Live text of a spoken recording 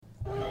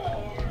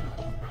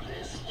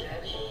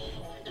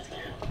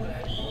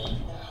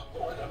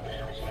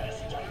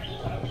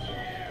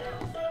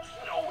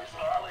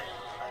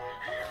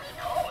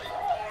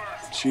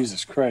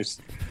Jesus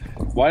Christ.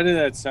 Why did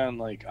that sound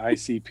like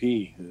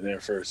ICP there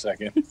for a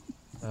second?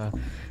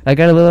 I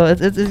got a little.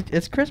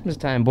 It's Christmas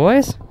time,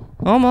 boys.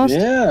 Almost.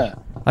 Yeah.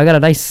 I got a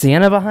nice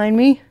Santa behind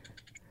me.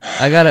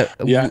 I got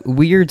a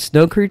weird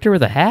snow creature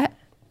with a hat.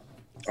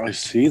 I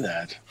see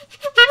that.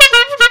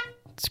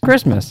 It's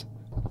Christmas.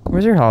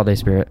 Where's your holiday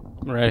spirit?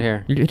 Right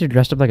here. You're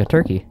dressed up like a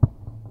turkey.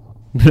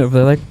 But over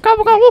there like,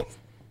 gobble, gobble.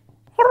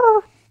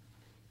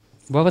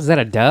 What was that,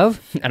 a dove?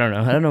 I don't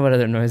know. I don't know what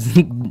other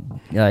noises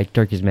like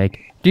turkeys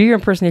make. Do your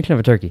impersonation of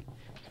a turkey.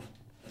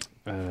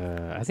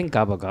 I think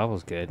gobble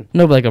gobble's good.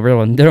 No, but like a real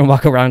one. They don't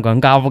walk around going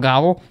gobble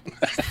gobble.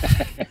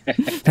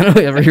 I don't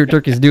ever hear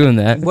turkeys doing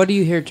that. What do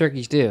you hear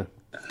turkeys do?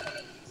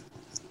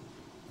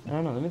 I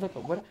don't know. Let me look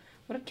at what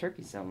do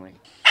turkeys sound like?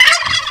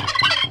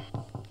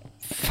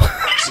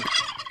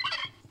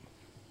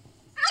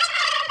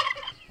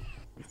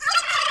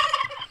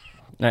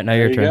 All right, now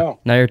your turn. Go.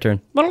 Now your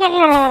turn.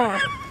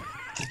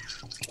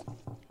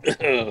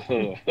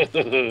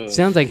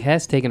 Sounds like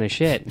Hess taking a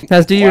shit.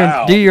 Hess, do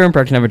Wow. your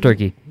impression of a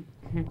turkey.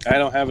 I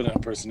don't have an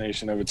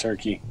impersonation of a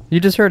turkey. You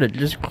just heard it.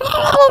 Just.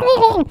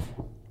 I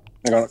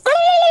go,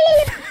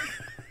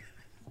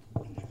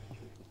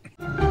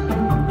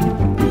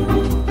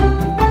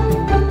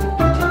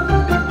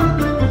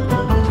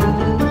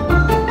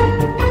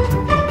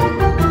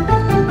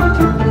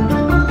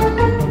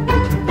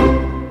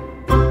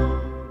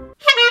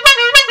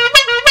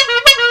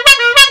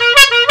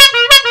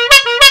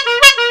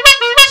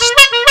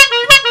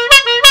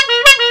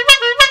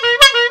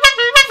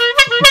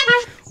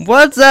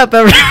 What's up,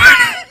 everybody?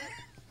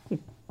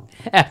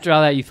 After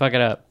all that, you fuck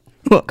it up.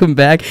 Welcome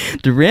back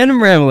to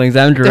Random Ramblings.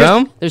 I'm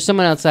Jerome. There's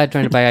someone outside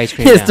trying to buy ice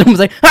cream Yeah, now. someone's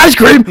like, ice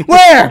cream,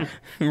 where?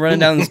 I'm running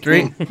down the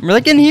street. We're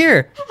like, in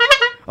here.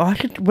 Oh,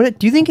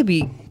 do you think it'd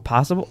be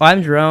possible?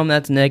 I'm Jerome,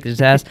 that's Nick, this is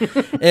Hess.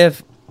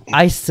 If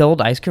I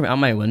sold ice cream out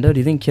my window, do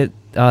you think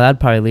that'd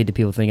probably lead to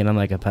people thinking I'm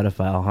like a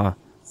pedophile, huh?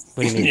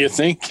 What do you mean? you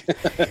think?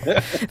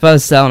 If I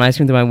was selling ice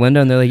cream to my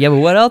window and they're like, yeah, but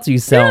what else are you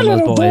selling,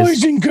 those Hello, boys?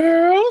 boys and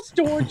girls.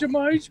 Do you want some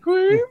ice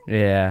cream?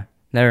 Yeah,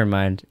 never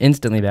mind.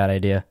 Instantly bad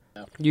idea.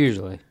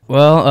 Usually.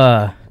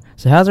 Well,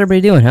 so how's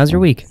everybody doing? How's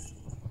your week?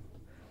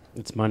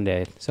 It's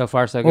Monday. So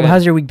far, so good. Well,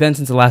 how's your week been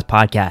since the last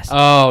podcast?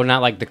 Oh,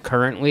 not like the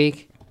current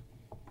week?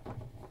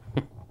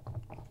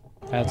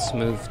 That's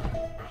smooth.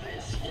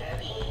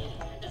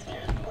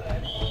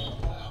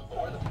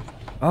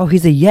 Oh,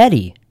 he's a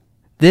Yeti.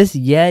 This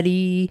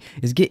Yeti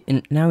is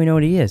getting... Now we know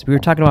what he is. We were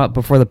talking about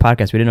before the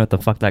podcast. We didn't know what the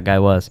fuck that guy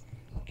was.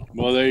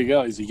 Well, there you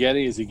go. Is he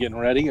Yeti? Is he getting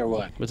ready or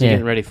what? What's he Yeah.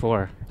 getting ready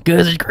for?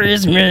 'Cause it's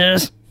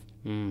Christmas.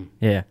 Mm.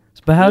 Yeah.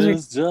 But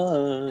how's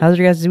your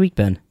guys' week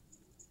been?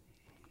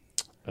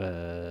 We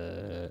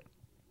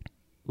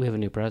have a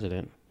new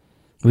president.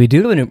 We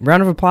do have a new...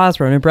 Round of applause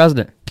for our new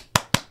president.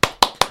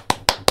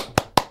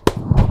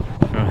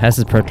 Oh, Hess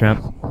is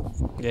pro-Trump.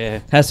 Yeah.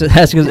 Hess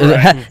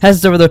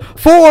is over there.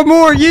 4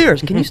 more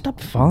years. Can you stop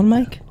the phone,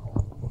 Mike?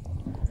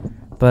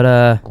 But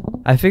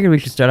I figured we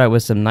should start out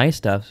with some nice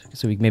stuff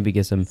so we can maybe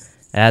get some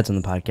ads on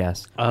the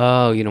podcast.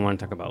 Oh, you don't want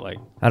to talk about, like...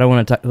 I don't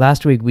want to talk...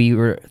 Last week we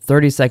were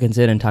 30 seconds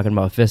in and talking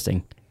about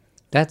fisting.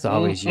 That's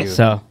always you.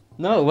 So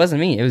no, it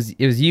wasn't me. It was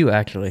you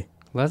actually.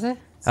 Was it?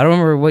 I don't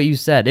remember what you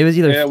said. It was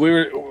either. Yeah, we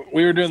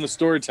were doing the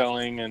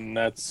storytelling, and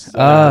that's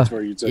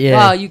where you took yeah.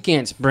 Well, you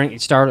can't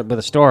start it with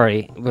a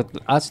story with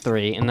us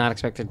three and not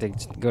expect it to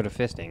go to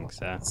fisting,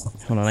 so...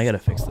 Hold on, I gotta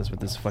fix this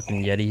with this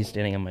fucking Yeti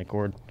standing on my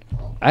cord.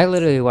 I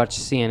literally watched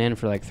CNN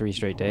for like 3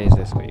 straight days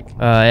this week.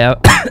 Yeah.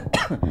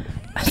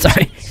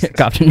 Sorry,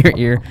 coughed in your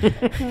ear.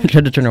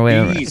 Tried to turn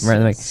away.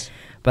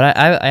 But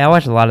I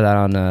watched a lot of that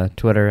on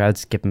Twitter. I would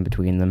skip in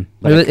between them.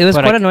 But it was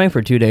quite annoying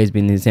for 2 days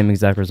being the same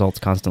exact results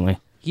constantly.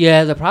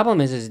 Yeah, the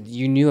problem is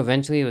you knew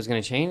eventually it was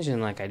going to change,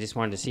 and like I just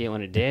wanted to see it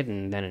when it did,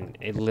 and then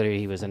it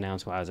literally was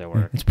announced while I was at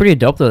work. It's pretty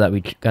dope though that we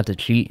got to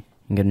cheat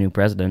and get a new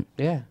president.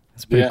 Yeah.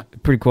 It's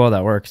pretty cool how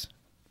that works.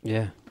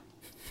 Yeah.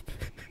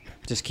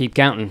 Just keep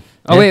counting.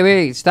 Oh,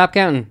 wait, stop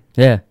counting.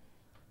 Yeah.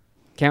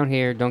 Count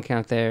here, don't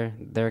count there.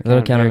 There,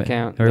 Little count,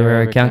 count,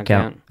 there,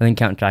 count. And then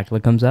Count Dracula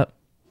comes up.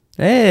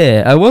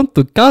 Hey, I want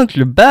to count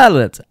your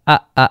ballots. Wow.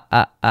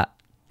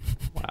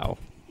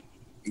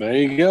 There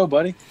you go,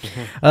 buddy.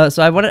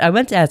 So I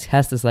went to ask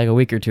Hess this like a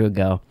week or two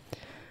ago,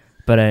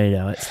 but I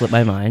know it slipped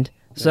my mind.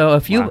 So a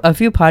few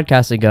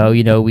podcasts ago,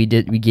 we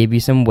gave you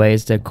some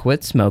ways to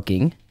quit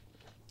smoking.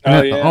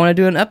 Oh yeah. I want to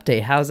do an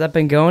update. How's that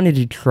been going? Did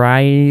you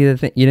try any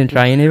of the You didn't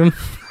try any of them?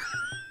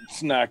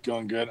 It's not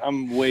going good.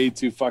 I'm way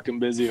too fucking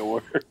busy at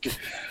work.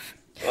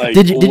 Like,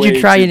 Did you way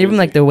try too any of them, busy.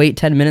 like the wait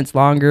 10 minutes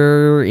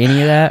longer or any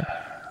of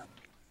that?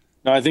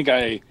 No, I think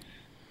I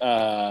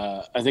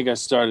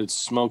started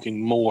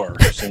smoking more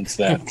since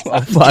that.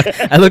 Oh, fuck.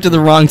 I looked at the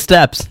wrong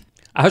steps.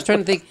 I was trying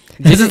to think.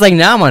 This is like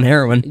now I'm on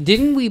heroin.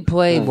 Didn't we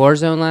play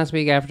Warzone last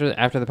week after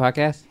the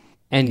podcast?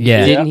 And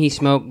Yeah. didn't he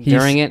smoke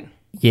during it?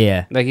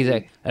 Yeah. Like he's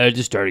like, I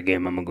just started a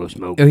game. I'm gonna go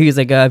smoke. Oh, he was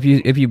like, if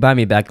you buy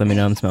me back, let me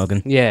know I'm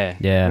smoking. Yeah.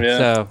 Yeah. Yeah.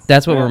 So.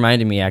 That's what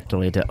reminded me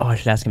actually to. Oh, I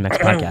should ask him next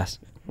podcast.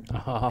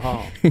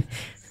 Oh.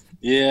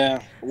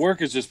 Yeah, work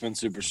has just been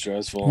super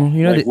stressful. Well,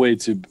 you know, like way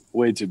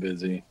too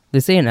busy. They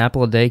say an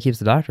apple a day keeps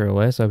the doctor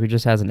away, so if he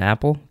just has an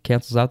apple,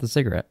 cancels out the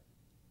cigarette.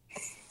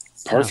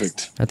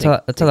 Perfect. That's how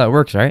that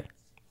works, right?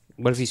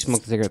 What if you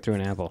smoke a cigarette through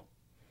an apple?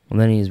 Well,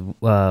 then he's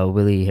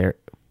Willie Har.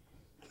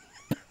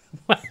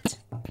 What?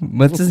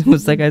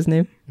 What's that guy's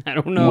name? I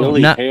don't know.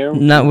 Willie not Har-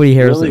 not Woody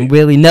Harrelson.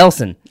 Willie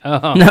Nelson.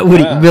 Oh. Not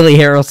Woody. yeah. Willie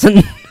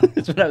Harrelson.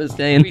 That's what I was Were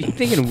saying. you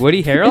thinking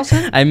Woody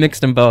Harrelson? I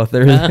mixed them both.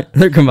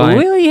 They're combined.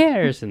 Willie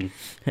Harrison.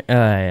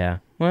 Yeah.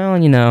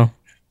 Well, you know,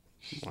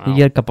 Wow. you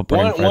get a couple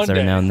brain One farts every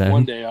day, now and then.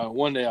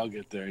 one day I'll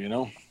get there. You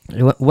know.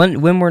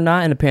 When we're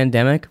not in a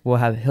pandemic,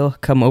 he'll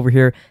come over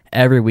here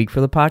every week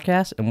for the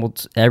podcast, and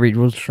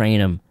we'll train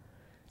him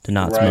to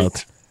not smoke.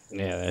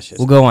 Yeah, that's just.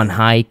 We'll go on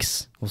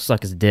hikes. We'll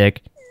suck his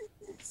dick.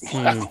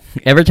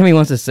 Every time he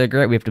wants a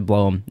cigarette, we have to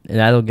blow him, and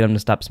that'll get him to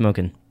stop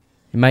smoking.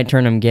 It might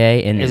turn him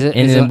gay, and Is it,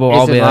 and is then it, we'll is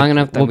all it be long like,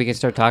 enough that we'll, we can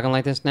start talking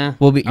like this now?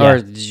 we'll be Or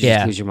yeah, did you yeah.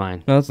 just lose your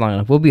mind? No, it's long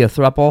enough. We'll be a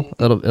throuple.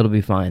 It'll be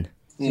fine.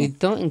 See,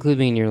 don't include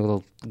me in your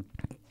little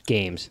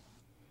games.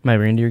 My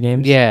reindeer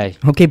games. Yeah.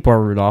 Okay, poor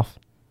Rudolph.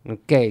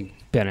 Okay,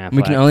 Ben Affleck.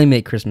 We can only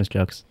make Christmas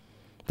jokes.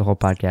 The whole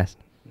podcast.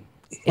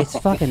 It's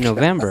fucking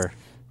November.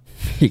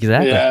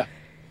 Exactly. Yeah.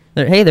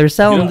 They're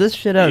selling Yeah. this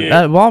shit at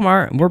Yeah.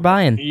 Walmart. We're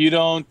buying. You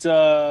don't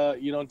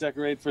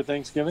decorate for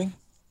Thanksgiving?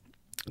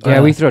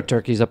 Yeah, we throw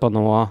turkeys up on the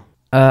wall.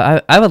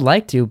 I would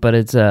like to, but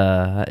it's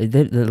a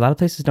lot of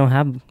places don't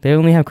have. They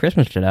only have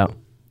Christmas shit out.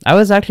 I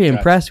was actually Gotcha.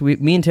 impressed.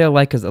 Me and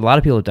Taylor because a lot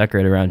of people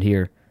decorate around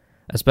here,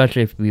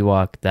 especially if we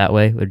walk that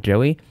way with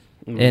Joey.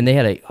 And they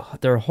had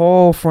their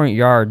whole front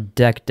yard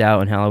decked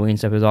out in Halloween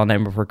stuff. It was all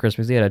night before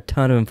Christmas. They had a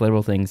ton of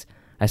inflatable things.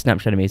 I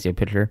Snapchatted Macy a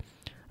picture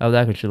of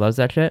that because she loves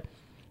that shit.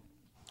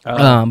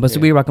 So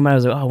we were walking by. I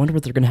was like, oh, I wonder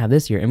what they're gonna have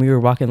this year. And we were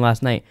walking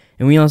last night,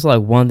 and we only saw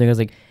like one thing. I was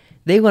like,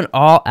 they went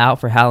all out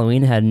for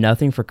Halloween, had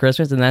nothing for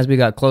Christmas. And as we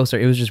got closer,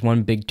 it was just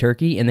one big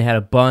turkey, and they had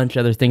a bunch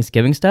of other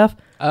Thanksgiving stuff.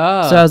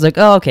 Oh, So I was like,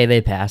 oh, okay,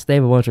 they passed. They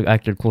have a bunch of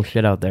extra cool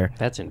shit out there.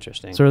 that's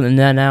interesting. So then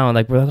now,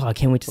 like, we're like, oh, I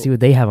can't wait to see what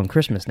they have on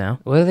Christmas now.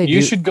 What do they do?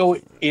 You should go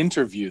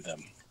interview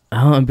them.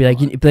 Oh, and be like,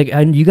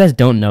 you guys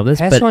don't know this,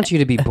 Hess but wants you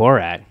to be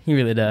Borat. he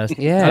really does.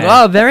 Yeah. Like,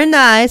 oh, very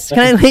nice.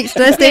 Can I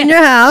stay in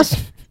your house?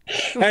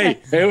 Hey,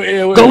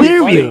 it would Go be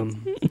interview funny.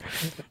 him.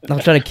 I'll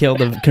try to kill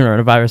the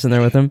coronavirus in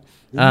there with him.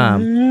 But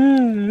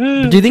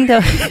do you think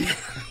that?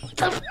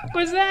 What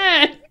was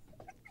that?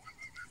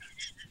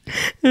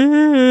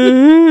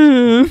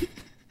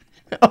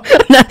 Oh,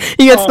 no,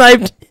 he got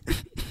sniped.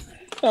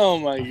 Oh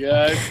my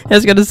god.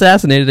 Has got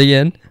assassinated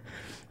again.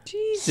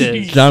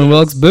 Jesus. John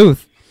Wilkes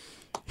Booth.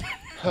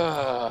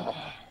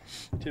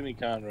 Timmy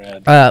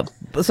Conrad.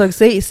 So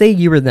say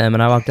you were them,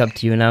 and I walked up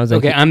to you, and I was like,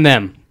 Okay, I'm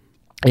them.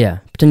 yeah,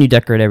 pretend you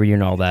decorate every year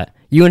and all that.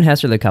 You and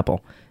Hester the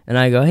couple. And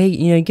I go, hey,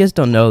 you guys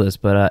don't know this,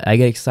 but I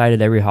get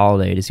excited every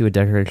holiday to see what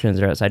decorations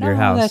are outside your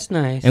house. That's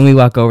nice. And we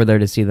walk over there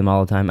to see them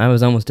all the time. I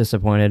was almost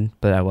disappointed,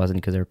 but I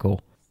wasn't because they're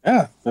cool.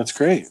 Yeah, that's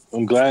great.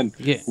 I'm glad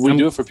Yeah, we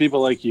do it for people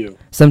like you.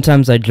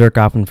 Sometimes I jerk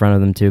off in front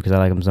of them, too, because I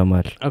like them so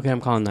much. Okay, I'm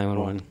calling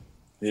 911.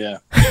 Yeah.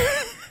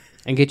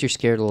 And get your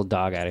scared little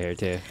dog out of here,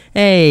 too.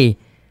 Hey,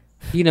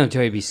 You know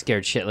Joey be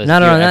scared shitless.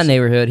 not You're around that actually-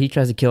 neighborhood. He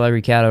tries to kill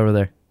every cat over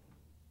there.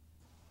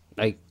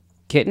 Like,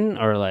 kitten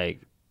or like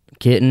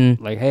Kitten,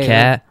 hey,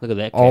 cat, look at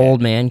that cat.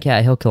 old man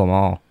cat. He'll kill them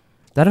all.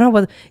 I don't know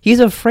what he's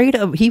afraid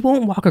of. He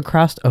won't walk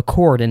across a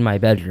cord in my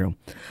bedroom,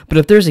 but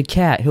if there's a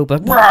cat, he'll be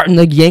like, "Rawr," and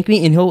like yank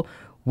me, and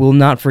will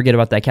not forget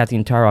about that cat the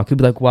entire walk. He'll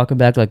be like walking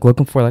back, like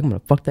looking for, like I'm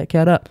gonna fuck that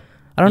cat up.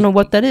 I don't know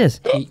what that is.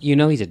 You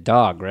know he's a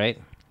dog, right?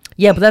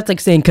 Yeah, but that's like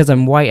saying because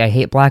I'm white, I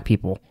hate black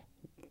people.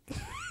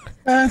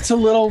 That's a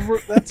little.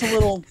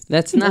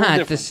 That's not the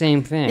different.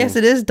 same thing. Yes,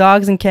 it is.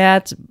 Dogs and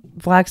cats,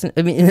 blacks.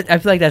 I mean, I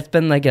feel like that's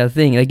been like a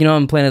thing. Like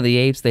in Planet of the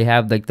Apes, they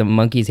have like the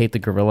monkeys hate the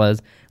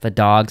gorillas, the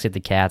dogs hate the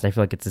cats. I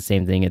feel like it's the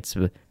same thing. It's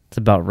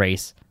about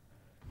race.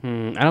 I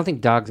don't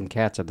think dogs and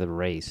cats are the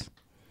race.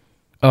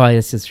 Oh, I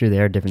guess it's true. They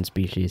are different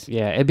species.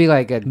 Yeah, it'd be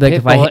like a Like pit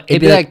if I bull. ha-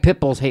 It'd be like pit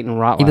bulls hating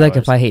Rottweilers. It'd be like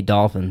if I hate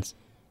dolphins.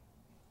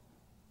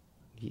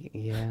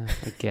 Yeah,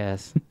 I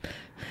guess.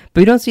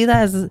 But you don't see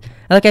that as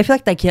like I feel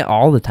like that can't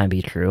all the time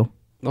be true.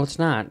 No, it's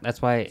not.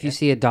 That's why if you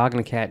see a dog and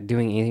a cat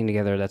doing anything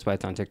together, that's why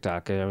it's on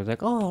TikTok. I was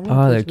like, oh, look,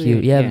 Oh, they're that's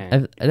cute. weird.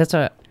 Yeah, that's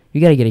why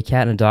you got to get a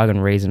cat and a dog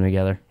and raise them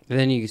together. And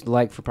then you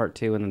like for part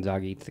 2, and the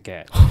dog eats the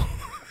cat.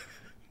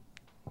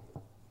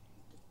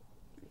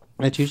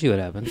 That's usually what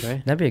happens,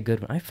 right? That'd be a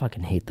good one. I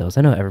fucking hate those.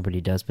 I know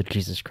everybody does, but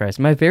Jesus Christ,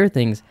 my favorite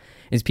things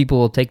is people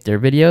will take their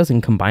videos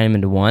and combine them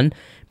into one.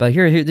 But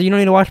here, you don't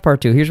need to watch part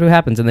 2. Here's what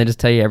happens, and they just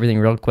tell you everything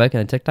real quick.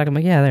 And on TikTok, I'm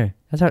like, yeah, there.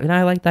 That's how. And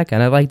I like that guy.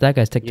 And I like that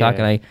guy's TikTok,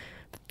 Yeah. and I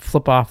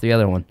flip off the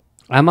other one.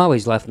 I'm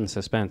always left in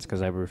suspense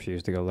because I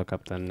refuse to go look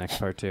up the next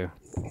part 2.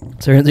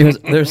 So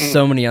there's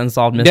so many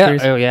unsolved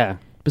mysteries. Yeah, oh yeah.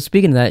 But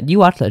speaking of that, you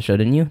watched that show,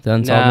 didn't you? The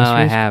Unsolved No, Mysteries?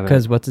 I haven't.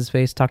 Because what's his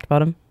face talked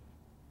about him?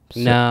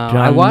 No,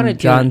 I wanted to.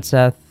 John,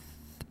 Seth,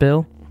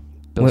 Bill.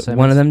 Bill Simmons.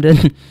 One of them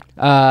did.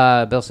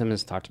 Bill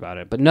Simmons talked about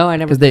it, but no, I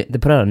never. Because they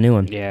put out a new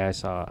one. Yeah, I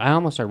saw. I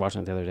almost started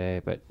watching it the other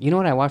day, but you know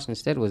what I watched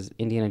instead was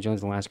Indiana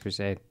Jones and the Last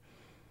Crusade.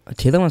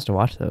 Taylor wants to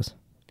watch those.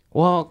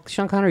 Well,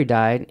 Sean Connery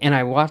died, and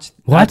I watched...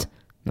 What?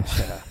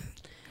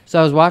 So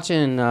I was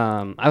watching,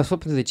 I was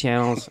flipping through the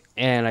channels,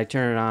 and I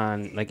turned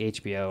on, like,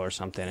 HBO or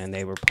something, and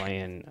they were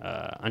playing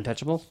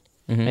Untouchable,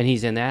 and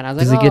he's in that. And I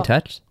was Does like, he get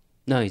touched?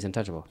 No, he's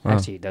untouchable.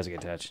 Actually, he does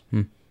get touched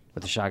with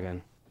the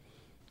shotgun.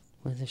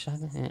 What is the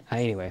shotgun?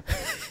 Anyway.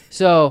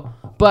 So,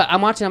 but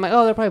I'm watching, I'm like,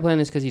 oh, they're probably playing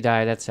this because he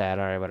died. That's sad.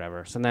 All right,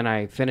 whatever. So then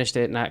I finished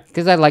it,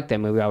 because I like that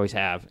movie, I always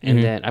have.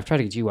 And then I've tried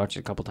to get you to watch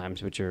it a couple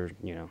times, but you're,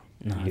 No,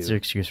 it's your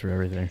excuse for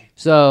everything.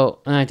 So,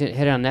 and I hit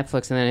it on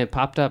Netflix, and then it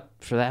popped up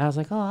for that. I was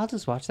like, oh, I'll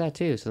just watch that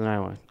too. So then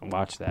I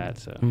watched that.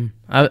 So I'm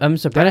then I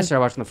surprised.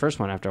 started watching the first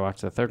one after I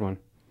watched the third one.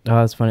 Oh,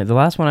 that's funny. The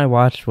last one I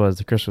watched was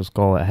The Crystal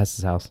Skull at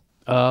Hess's house.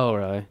 Oh,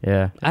 really?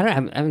 Yeah. I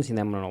haven't seen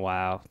that one in a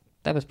while.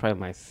 That was probably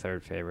my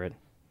third favorite.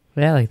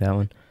 Yeah, I like that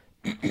one.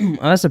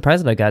 I was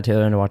surprised that I got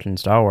Taylor into watching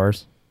Star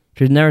Wars.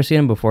 She's never seen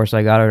them before, so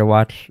I got her to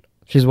watch.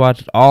 She's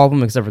watched all of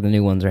them except for the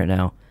new ones right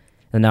now.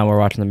 And now we're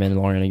watching The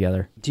Mandalorian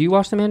together. Do you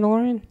watch The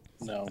Mandalorian?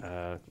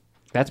 No.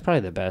 That's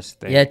probably the best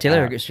thing. Yeah,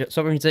 Taylor,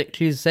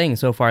 she's saying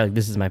so far, like,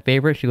 this is my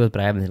favorite. She goes,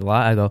 but I haven't seen a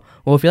lot. I go,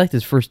 well, if you like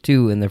this first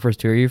two and the first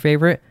two are your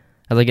favorite,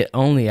 I was like, it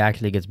only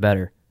actually gets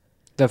better.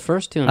 The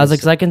first two. I was like,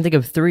 'cause I can think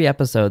of 3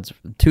 episodes,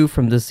 2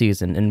 from this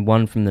season and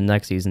 1 from the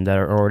next season that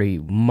are already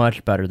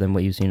much better than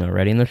what you've seen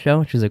already in the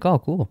show. She's like, oh,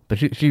 cool. But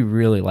she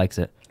really likes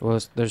it. Well,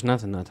 there's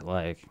nothing not to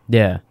like.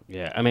 Yeah.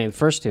 Yeah, I mean,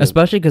 first two.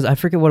 Especially because I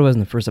forget what it was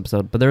in the first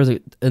episode, but there was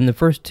in the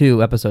first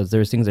 2 episodes, there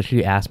was things that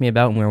she asked me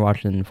about when we were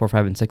watching 4,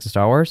 5, and 6 of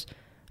Star Wars.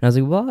 And I was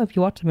like, well, if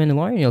you watch The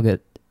Mandalorian, you'll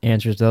get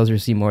answers to those or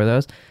see more of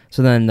those.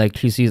 So then, like,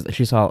 she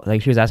saw,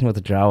 like, she was asking what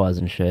the Jawas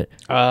and shit.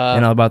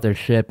 And all about their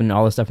ship and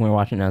all this stuff when we were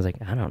watching, and I was like,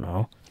 I don't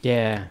know.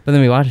 Yeah. But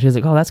then we watched it, she was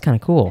like, oh, that's kind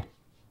of cool.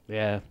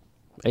 Yeah.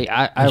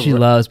 She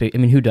loves Baby, I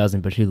mean, who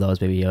doesn't, but she loves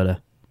Baby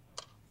Yoda.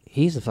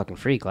 He's a fucking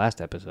freak last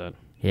episode.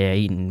 Yeah,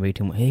 eating way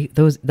too much.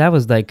 That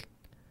was, like,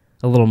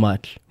 a little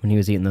much when he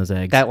was eating those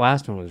eggs. That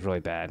last one was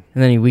really bad.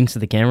 And then he winks at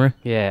the camera.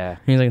 Yeah. And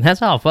he's like,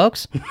 that's all,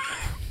 folks.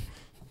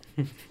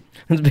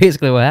 That's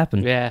basically what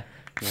happened. Yeah.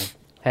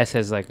 Hess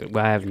says, like,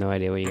 well, I have no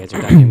idea what you guys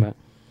are talking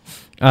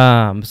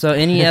about. So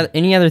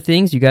any other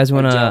things you guys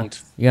wanna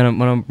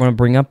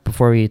bring up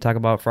before we talk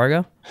about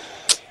Fargo?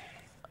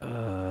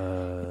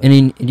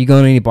 You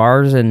go to any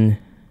bars and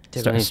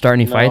start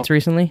any fights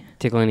recently?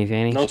 Tickle any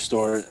fannies? No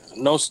story.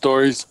 No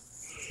stories.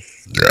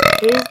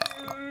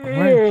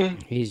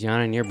 He's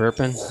yawning, you're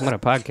burping. What a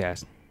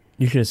podcast.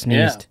 You should have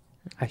sneezed.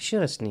 I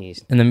should have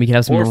sneezed. And then we could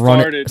have someone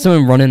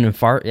run in and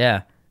fart.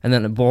 Yeah. And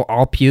then we'll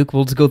all puke.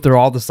 We'll just go through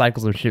all the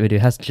cycles of shit we do.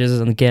 Hess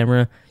jizzes on the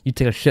camera. You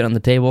take a shit on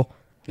the table.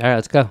 All right,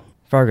 let's go.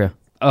 Fargo.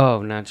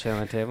 Oh, not shit on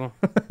the table.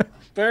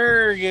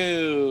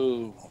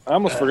 Fargo. I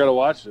almost forgot to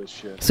watch this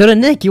shit. So did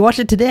Nick. You watched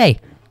it today.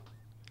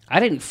 I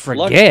didn't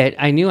forget.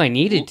 I knew I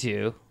needed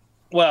to.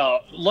 Well,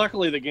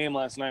 luckily the game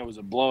last night was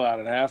a blowout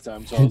at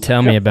halftime. So I was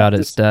Tell like, me about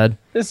it, stud.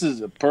 This is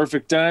a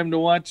perfect time to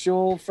watch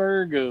old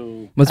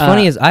Fargo. What's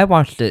funny is I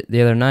watched it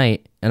the other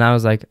night, and I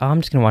was like, oh,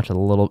 I'm just going to watch a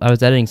little. I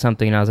was editing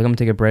something, and I was like, I'm going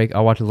to take a break.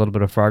 I'll watch a little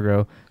bit of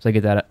Fargo so I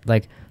get that,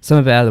 like, some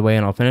of it out of the way,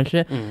 and I'll finish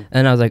it.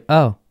 And I was like,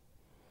 oh,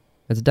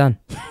 it's done.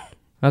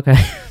 Okay.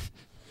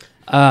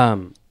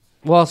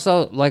 Well,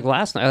 so, like,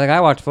 last night, like, I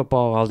watched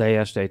football all day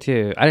yesterday,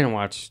 too. I didn't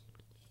watch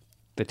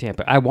the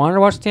Tampa. I wanted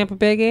to watch the Tampa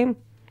Bay game,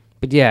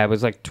 but yeah, it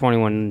was like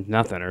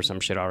 21-0 or some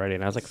shit already,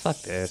 and I was like, fuck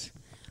this.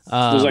 It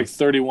was like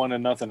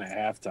 31-0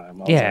 at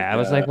halftime. I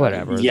was like,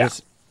 whatever. Yeah.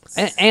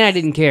 And I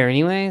didn't care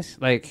anyways.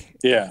 Like,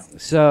 yeah.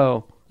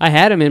 So I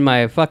had him in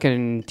my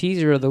fucking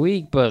teaser of the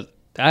week, but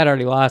I'd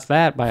already lost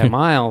that by a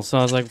mile, so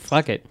I was like,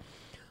 fuck it.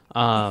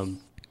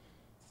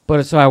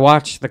 But so I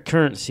watched the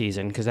current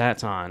season because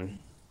that's on.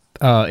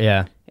 Oh,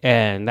 yeah.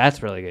 And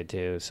that's really good,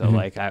 too. So,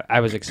 like,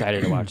 I was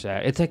excited to watch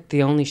that. It's, like,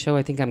 the only show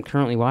I think I'm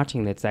currently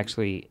watching that's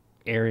actually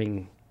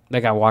airing,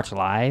 like, I watch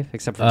live,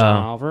 except for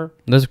John Oliver.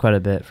 There's quite a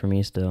bit for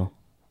me still.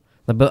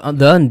 But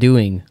The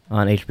Undoing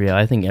on HBO,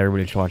 I think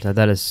everybody should watch that.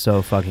 That is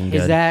so fucking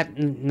good. Is that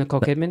Nicole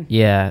Kidman?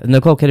 Yeah.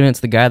 Nicole Kidman's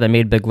the guy that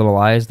made Big Little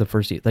Lies,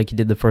 he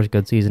did the first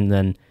good season,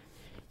 then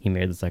he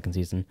made the second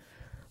season.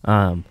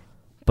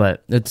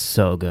 But it's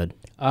so good.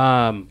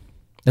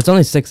 It's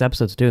only 6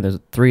 episodes, too. There's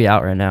 3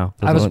 out right now.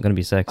 There's only going to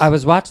be 6. I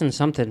was watching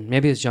something.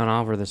 Maybe it was John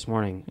Oliver this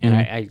morning. And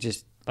I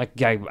just,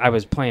 like, I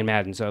was playing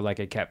Madden, so,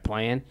 like, it kept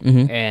playing.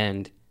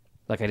 And,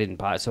 like, I didn't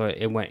pause. So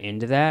it went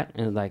into that.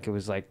 And, like, it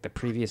was, like, the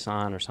previous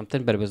on or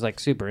something. But it was, like,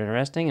 super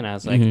interesting. And I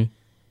was like, and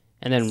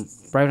then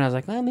right when I was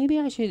like, well, maybe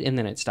I should. And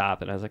then it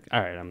stopped. And I was like,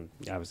 all right, I'm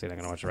obviously not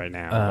going to watch it right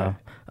now.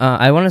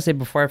 I want to say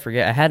before I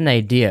forget, I had an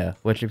idea,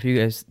 which if you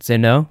guys say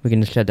no, we can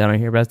just shut down on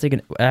here. But I was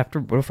thinking, after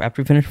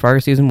we finish Fargo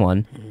Season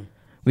 1,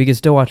 we could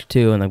still watch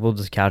 2, and like we'll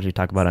just casually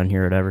talk about it on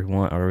here whatever we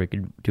want, or we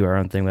could do our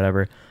own thing,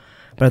 whatever.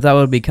 But I thought it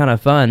would be kind of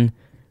fun.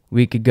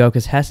 We could go,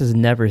 because Hess has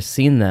never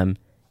seen them,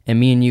 and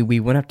me and you, we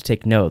wouldn't have to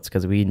take notes,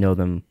 because we know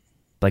them,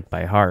 like,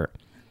 by heart.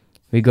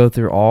 We go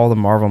through all the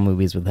Marvel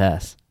movies with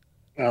Hess.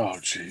 Oh,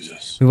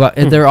 Jesus.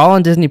 They're all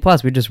on Disney+.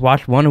 We just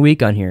watch one a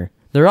week on here.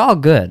 They're all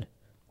good.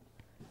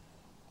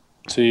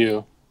 To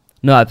you.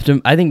 No,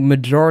 I think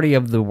majority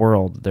of the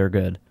world, they're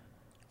good.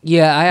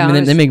 Yeah, I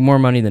mean, they make more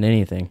money than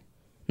anything.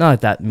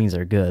 Not that that means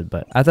they're good,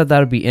 but I thought that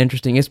would be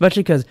interesting,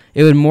 especially because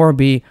it would more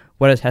be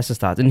what is Hess's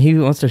thoughts, and he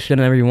wants to shit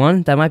on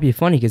everyone. That might be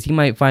funny because he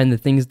might find the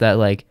things that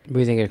like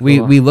we think are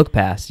cool. we look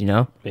past, you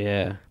know.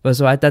 Yeah, but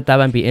so I thought that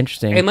might be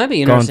interesting. It might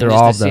be going interesting through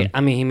just all to of see. them.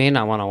 I mean, he may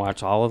not want to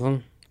watch all of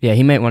them. Yeah,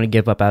 he might want to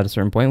give up at a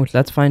certain point, which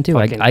that's fine too.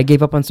 I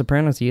gave up on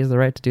Sopranos. He has the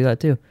right to do that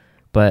too,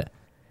 but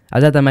I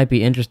thought that might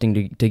be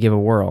interesting to give a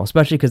whirl,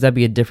 especially because that'd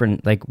be a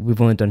different, like,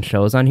 we've only done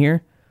shows on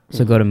here,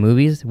 so go to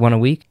movies, one a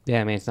week.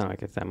 Yeah, I mean, it's not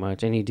like it's that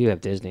much, and you do have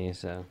Disney,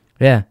 so.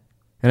 Yeah,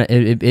 and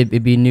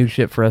it'd be new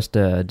shit for us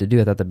to do.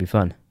 I thought that'd be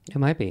fun. It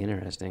might be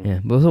interesting. Yeah,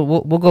 but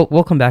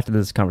we'll come back to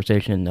this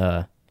conversation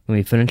when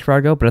we finish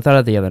Fargo, but I thought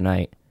of the other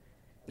night.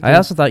 I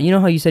also thought, you know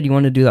how you said you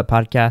wanted to do that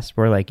podcast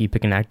where, like, you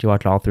pick an actor, you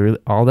watch all of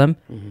them?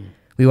 Mm-hmm.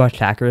 We watched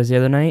Hackers the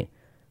other night.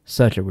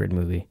 Such a weird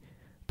movie.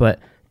 But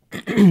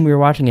we were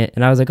watching it,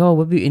 and I was like, oh, it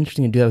would be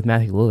interesting to do that with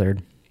Matthew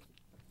Lillard.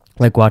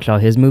 Like, watch all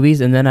his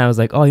movies. And then I was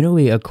like, oh, you know what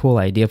would be a cool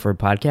idea for a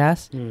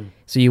podcast?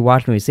 So you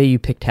watch movies. Say you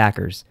picked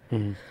Hackers.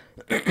 And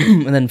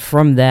then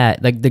from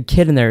that, like, the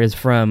kid in there is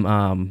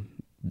from...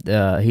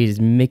 he's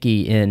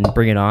Mickey in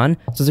Bring It On.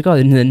 So it's like, oh,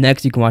 and then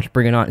next you can watch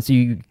Bring It On. So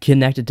you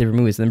connect it to different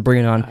movies, and then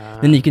Bring It On.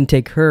 Then you can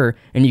take her,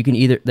 and you can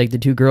either, like the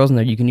two girls in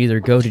there, you can either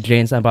go to Jay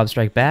and Silent Bob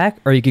Strike Back,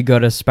 or you could go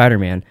to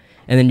Spider-Man.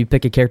 And then you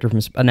pick an actor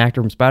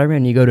from Spider-Man,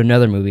 and you go to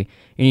another movie.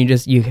 And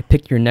you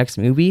pick your next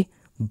movie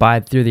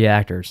through the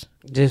actors.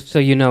 Just so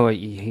you know what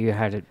you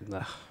had it.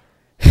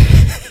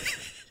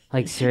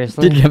 Like,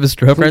 seriously? Did you have a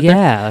stroke right there?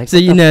 Yeah. Like, so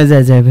you know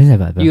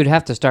you would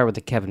have to start with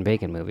the Kevin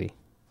Bacon movie.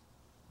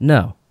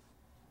 No.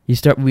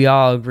 We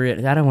all agree.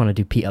 I don't want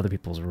to do other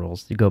people's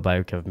rules. You go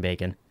by Kevin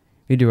Bacon.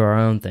 We do our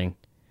own thing.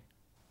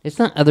 It's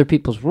not other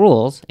people's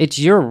rules. It's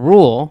your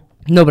rule.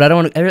 No, but I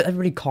don't want to.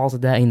 Everybody calls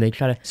it that, and they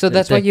try to. So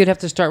that's why you'd have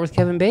to start with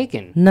Kevin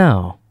Bacon.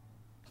 No.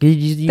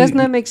 Doesn't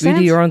that make sense?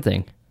 You do your own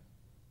thing.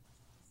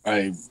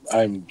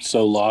 I'm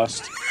so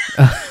lost.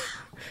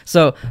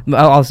 So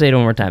I'll say it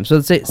one more time.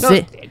 So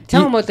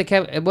tell them what's it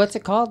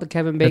called? The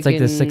Kevin Bacon. It's like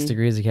the 6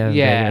 degrees of Kevin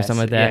Bacon or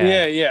something like that.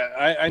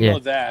 I know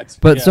that.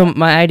 But so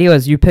my idea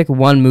was you pick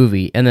one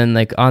movie, and then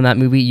like on that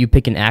movie you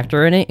pick an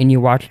actor in it, and you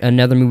watch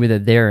another movie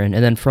that they're in,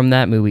 and then from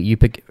that movie you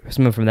pick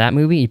someone from that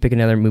movie, you pick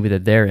another movie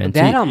that they're in.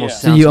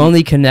 So you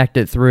only connect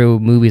it through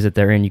movies that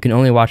they're in. You can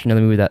only watch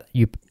another movie that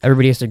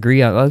everybody has to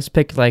agree on. Let's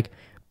pick like,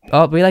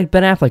 oh, we like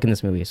Ben Affleck in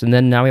this movie, so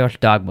then now we watch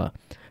Dogma.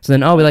 So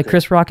then, we like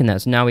Chris Rock in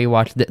that. So now we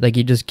watch,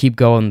 you just keep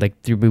going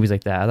like through movies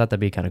like that. I thought that'd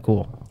be kind of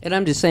cool. And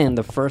I'm just saying,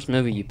 the first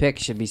movie you pick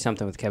should be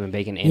something with Kevin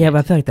Bacon in it. Yeah, but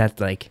I feel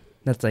like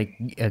that's a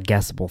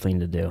guessable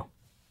thing to do.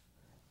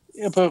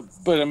 Yeah, but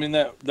I mean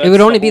that's it would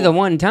only be the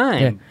one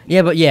time.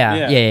 Yeah.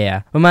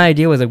 But my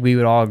idea was like we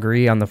would all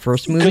agree on the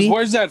first movie. Because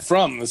where's that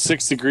from? The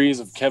 6 degrees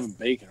of Kevin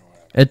Bacon or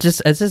whatever.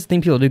 It's just a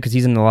thing people do because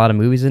he's in a lot of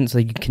movies, and so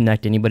you can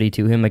connect anybody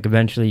to him. Like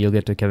eventually you'll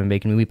get to a Kevin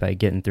Bacon movie by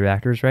getting through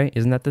actors, right?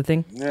 Isn't that the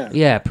thing?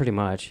 Yeah, pretty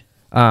much.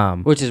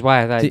 Which is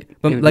why I thought.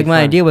 But like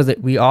my idea was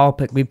that we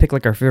pick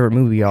like our favorite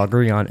movie we all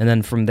agree on, and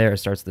then from there it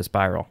starts the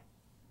spiral.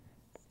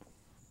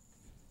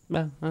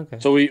 Well, okay.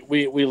 So we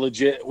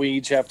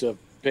each have to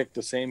pick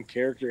the same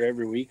character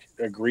every week,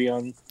 agree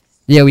on.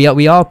 Yeah, we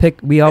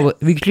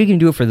can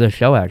do it for the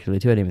show actually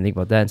too. I didn't even think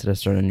about that instead of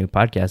starting a new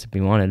podcast if we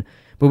wanted.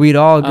 But we'd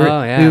all agree.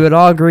 Oh, yeah. We would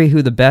all agree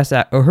who the best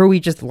or who we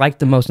just liked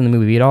the most in the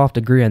movie. We'd all have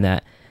to agree on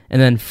that,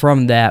 and then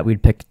from that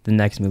we'd pick the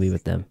next movie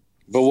with them.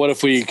 But what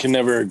if we can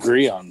never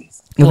agree on?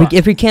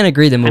 If we can't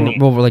agree, then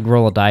we'll like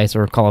roll a dice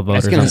or call a vote. I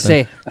was going to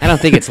say, I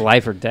don't think it's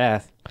life or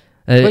death.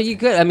 But you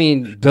could. I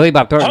mean, Billy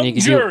Bob Thornton. You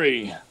could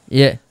jury.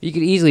 Yeah, you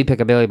could easily pick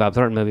a Billy Bob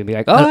Thornton movie and be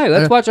like, "Oh, hey,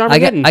 let's watch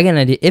Armageddon." I got an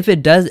idea. If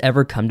it does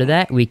ever come to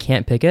that, we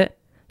can't pick it.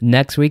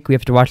 Next week we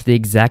have to watch the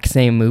exact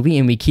same movie,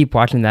 and we keep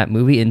watching that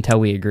movie until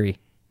we agree.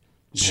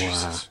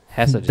 Jesus,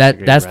 wow.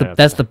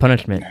 That's the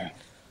punishment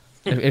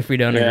if we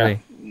don't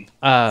agree.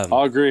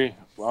 I'll agree.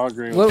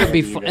 What would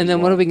be fun? And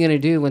then what are we gonna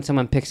do when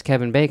someone picks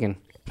Kevin Bacon?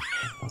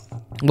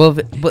 Well,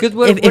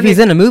 if he's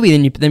in a movie,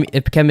 then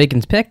if Kevin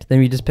Bacon's picked, then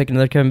we just pick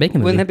another Kevin Bacon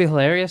movie. Wouldn't that be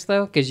hilarious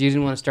though? Because you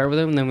didn't want to start with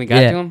him, and then we got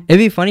to him. It'd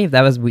be funny if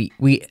that was we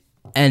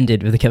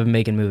ended with a Kevin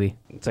Bacon movie.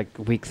 It's like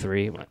week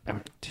 3.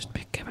 Just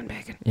pick Kevin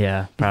Bacon.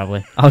 Yeah,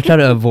 probably. I'll try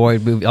to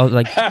avoid movie. I'll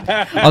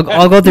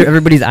go through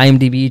everybody's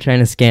IMDb trying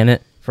to scan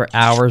it for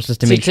hours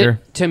just to make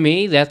sure. To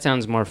me, that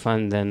sounds more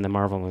fun than the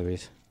Marvel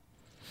movies.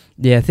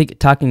 Yeah, I think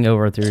talking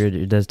over through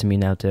it does to me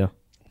now too.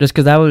 Just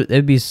because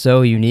it'd be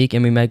so unique,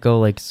 and we might go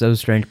like so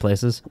strange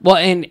places. Well,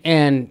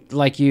 and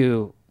like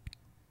you,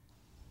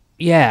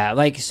 yeah,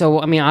 like so.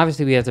 I mean,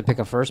 obviously we have to pick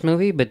a first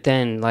movie, but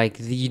then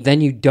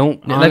then you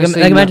don't. Like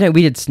imagine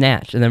we did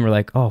Snatch, and then we're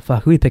like, oh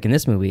fuck, who are we picking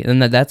this movie?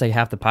 And then that's like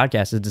half the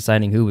podcast is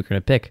deciding who we're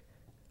gonna pick.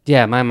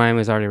 Yeah, my mind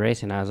was already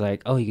racing. I was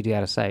like, oh, you could do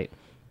Out of Sight.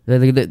 I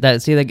think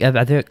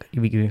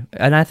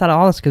and I thought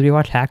all this because we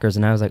watched Hackers,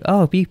 and I was like,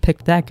 oh, if you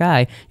picked that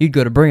guy, you'd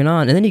go to Bring It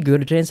On, and then you go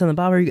to Jay and Silent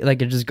Bob, like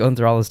you're just going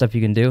through all the stuff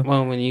you can do.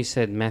 Well, when you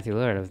said Matthew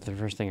Lillard, the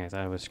first thing I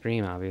thought was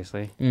Scream,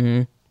 obviously.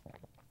 Mm-hmm.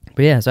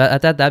 But yeah, so I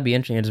thought that'd be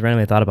interesting. I just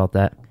randomly thought about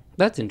that.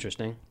 That's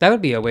interesting. That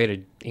would be a way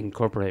to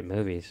incorporate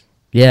movies.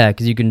 Yeah,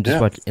 because you can just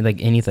watch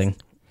like anything.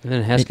 And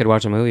then Hess could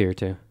watch a movie or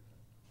two.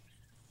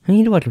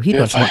 He'd watch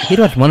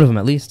one of them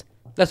at least.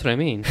 That's what I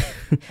mean.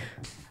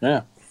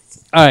 Yeah.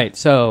 All right,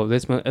 so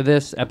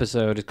this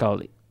episode is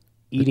called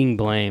Eating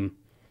Blame.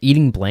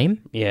 Eating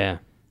blame? Yeah,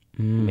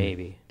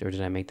 maybe. Or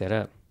did I make that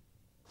up?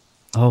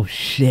 Oh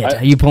shit!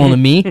 Are you pulling to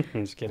me?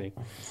 I'm just kidding.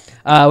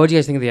 What do you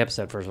guys think of the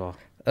episode, first of all?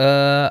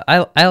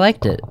 I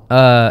liked it.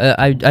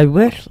 I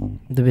wish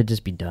it would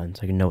just be done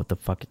so I can know what the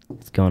fuck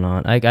is going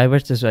on. I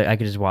wish I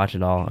could just watch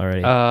it all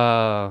already.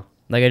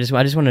 Like I just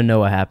want to know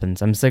what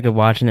happens. I'm sick of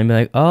watching it and be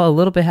like, oh, a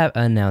little bit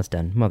and now it's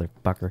done,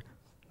 motherfucker.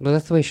 Well,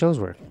 that's the way shows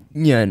work.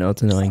 Yeah, I know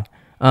it's annoying.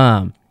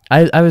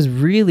 I was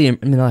really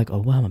like, oh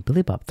wow,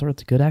 Billy Bob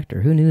Thornton's a good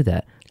actor. Who knew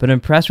that? But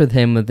impressed with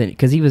him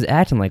because he was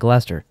acting like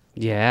Lester,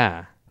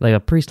 Yeah. like a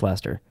priest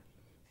Lester.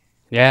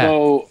 Yeah.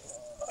 So,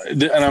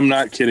 and I'm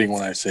not kidding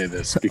when I say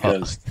this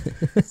because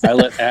I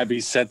let Abby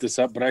set this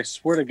up, but I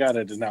swear to God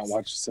I did not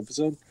watch this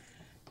episode.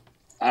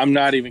 I'm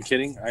not even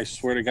kidding. I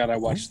swear to God I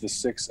watched the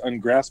 6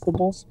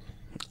 Ungraspables.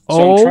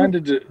 So I'm trying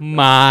to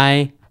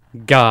my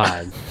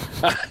God.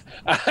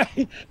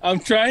 I'm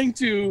trying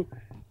to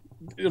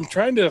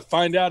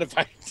find out if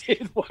I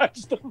did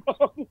watch the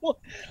wrong one.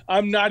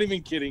 I'm not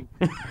even kidding.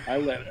 I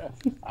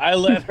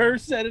let her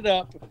set it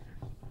up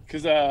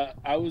because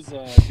I was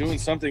doing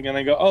something and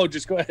I go, oh,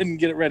 just go ahead and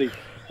get it ready.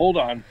 Hold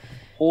on.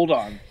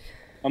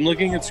 I'm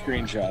looking at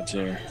screenshots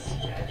here.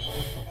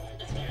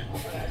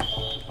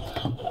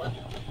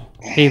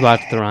 He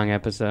watched the wrong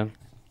episode.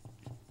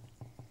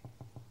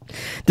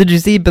 Did you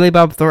see Billy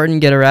Bob Thornton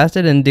get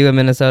arrested and do a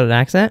Minnesotan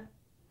accent?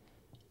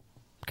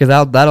 Because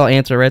that'll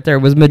answer right there.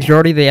 Was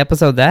majority of the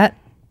episode that?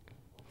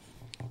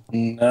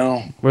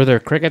 No. Were there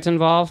crickets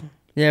involved?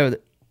 Yeah.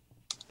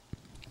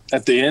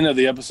 At the end of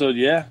the episode,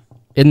 yeah.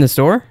 In the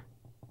store?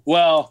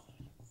 Well,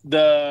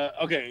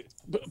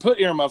 put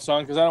earmuffs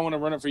on because I don't want to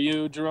run it for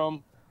you,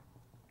 Jerome.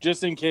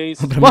 Just in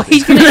case. Well,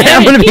 he's gonna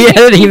I'm gonna be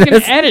editing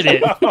this. edit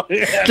it. Oh,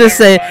 yeah, Just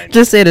say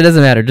it. It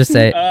doesn't matter. Just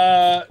say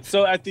it.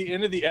 So at the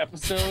end of the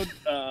episode,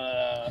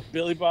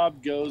 Billy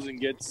Bob goes and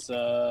gets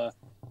the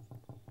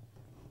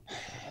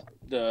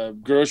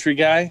grocery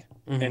guy,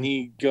 and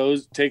he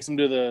takes him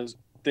to the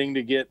thing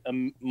to get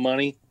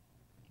money.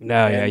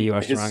 No, yeah, you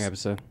watched the wrong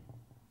episode.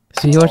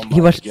 So he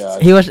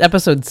watched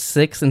episode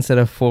 6 instead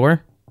of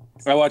 4.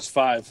 I watched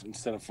 5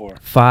 instead of 4.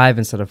 5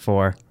 instead of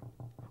 4.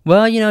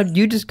 Well,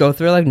 you just go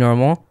through it like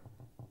normal.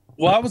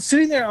 Well, I was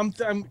sitting there, I'm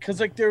because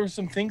like there were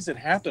some things that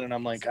happened, and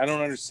I'm like, I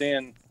don't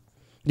understand.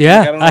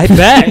 Yeah, Like,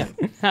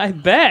 I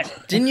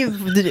bet. Did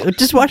you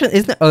just watch it?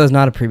 Isn't there, there's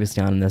not a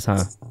previously on in this,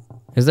 huh?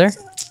 Is there?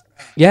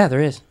 Yeah,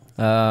 there is.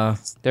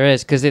 There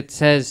is, because it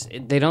says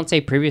they don't say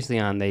previously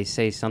on; they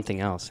say something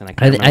else, and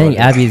I think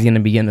Abby's gonna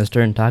be getting a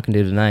stern talking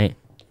to tonight.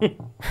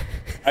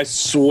 I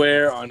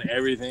swear on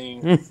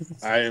everything,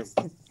 I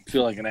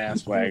feel like an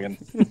ass wagon.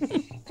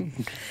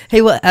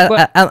 Hey, well,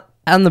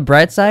 on the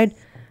bright side,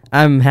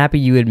 I'm happy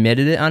you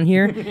admitted it on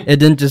here. It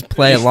didn't just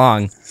play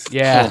along.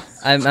 Yeah,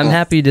 I'm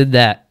happy you did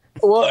that.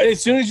 Well,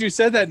 as soon as you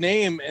said that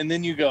name, and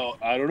then you go,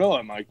 I don't know,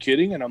 am I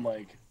kidding? And I'm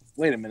like,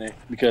 wait a minute,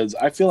 because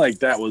I feel like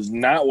that was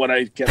not what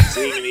I kept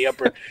seeing in the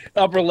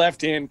upper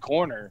left-hand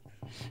corner.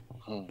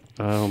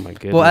 Oh my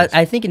goodness. Well,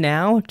 I think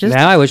now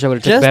I wish I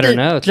would have took better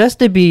notes. Just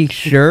to be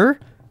sure,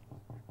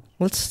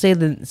 let's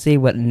say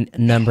what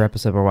number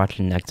episode we're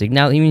watching next week.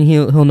 Now, even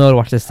he'll know to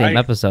watch the same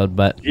episode,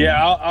 but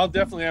yeah, I'll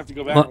definitely have to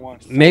go back and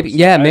watch. Maybe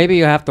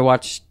you have to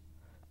watch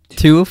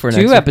 2 for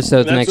next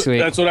episodes next week.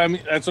 That's what I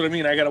mean. That's what I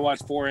mean. I got to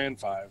watch 4 and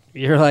 5.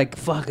 You're like,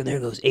 fuck, and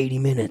there goes 80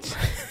 minutes.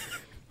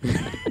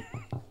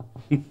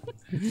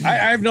 I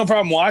have no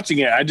problem watching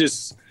it. I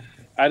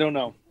don't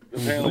know.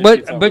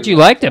 Apparently but you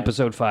liked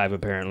episode 5,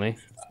 apparently.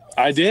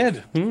 I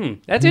did.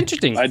 That's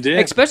interesting. I did.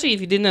 Especially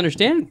if you didn't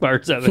understand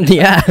parts of it.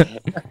 Yeah.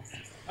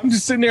 I'm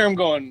just sitting there.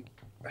 I'm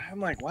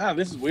like, wow,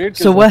 this is weird.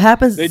 So what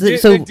happens? They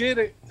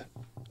did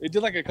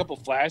like a couple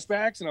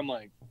flashbacks, and I'm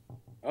like,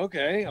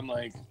 okay. I'm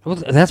like, well,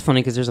 that's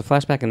funny because there's a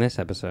flashback in this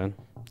episode.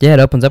 Yeah, it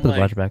opens up with a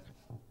flashback.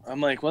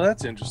 I'm like, well,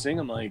 that's interesting.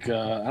 I'm like,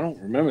 I don't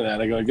remember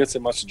that. I go, I guess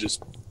it must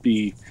just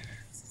be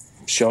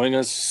showing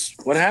us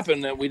what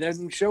happened that we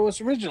didn't show us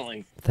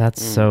originally.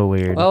 That's so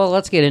weird. Well,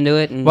 let's get into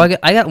it. Well,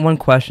 I got one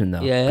question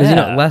though. Yeah.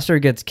 Because Lester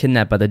gets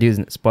kidnapped by the dudes.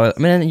 Spoiler. I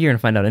mean, you're gonna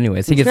find out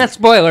anyways. It's not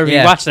spoiler if you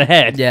watch the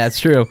head. Yeah, it's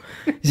true.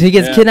 So he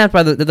gets kidnapped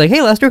by they're like,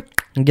 hey Lester,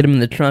 and get him in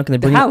the trunk, and they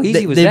bring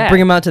they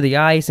bring him out to the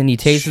ice, and he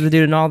tases the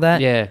dude and all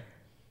that. Yeah.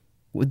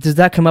 Does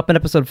that come up in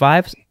episode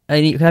 5?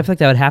 I feel like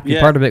that would have to be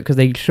part of it because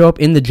they show up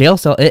in the jail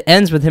cell. It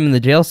ends with him in the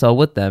jail cell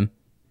with them.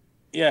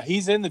 Yeah,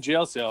 he's in the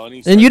jail cell, and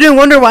you didn't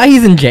wonder why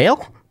he's in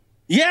jail?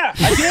 Yeah,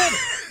 I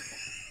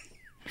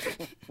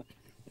did.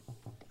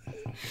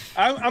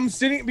 I'm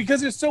sitting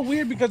because it's so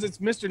weird because it's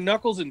Mr.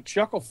 Knuckles and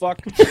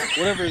Chucklefuck,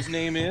 whatever his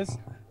name is,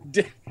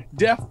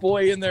 Deaf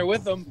Boy in there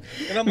with them,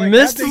 and I'm like,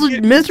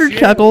 Mr.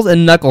 Chuckles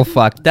and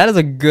Knucklefuck. That is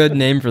a good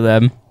name for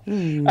them.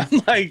 I'm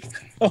like,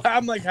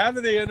 how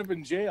did they end up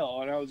in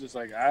jail? And I was just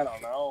like, I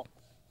don't know.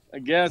 I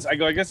guess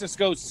this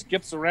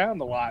skips around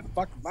a lot.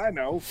 Fuck if I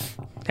know.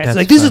 It's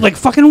like this is like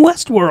fucking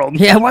Westworld.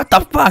 Yeah, what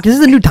the fuck? Is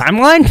this a new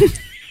timeline?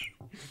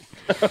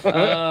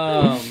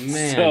 Oh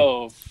man.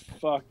 So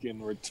fucking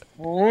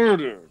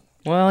retarded.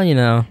 Well, you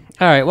know.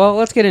 All right, well,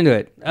 let's get into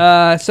it.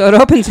 So it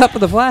opens up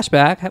with a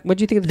flashback. What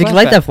do you think of the Did flashback? you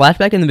like that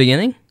flashback in the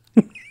beginning?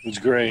 It's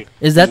great.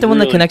 Is that It's the one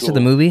that really connects to the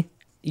cool. movie?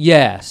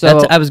 Yeah.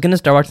 So I was gonna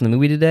start watching the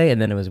movie today,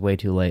 and then it was way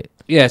too late.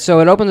 yeah. So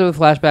it opens with a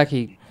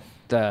flashback.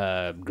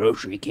 The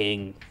grocery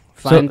king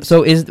finds.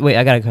 So wait,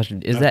 I got a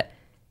question. Is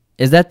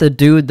that the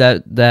dude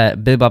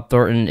that Big Bob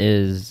Thornton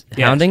is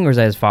Yes. hounding, or is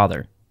that his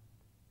father?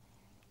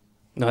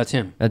 No, that's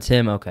him. That's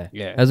him. Okay.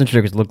 Yeah. I wasn't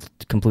sure because it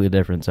looked completely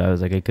different, so I was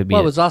like, it could be.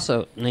 Well, it it. was also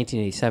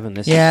 1987.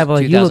 This Yeah, is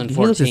but he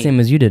 2014. looks the same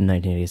as you did in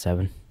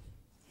 1987.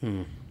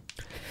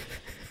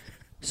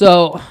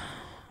 So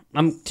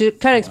I'm to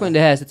kind of explain to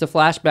Hess. It's a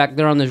flashback.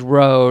 They're on this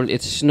road.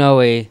 It's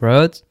snowy.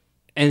 Roads.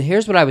 And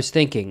here's what I was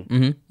thinking.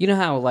 Mhm. You know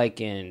how,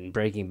 like, in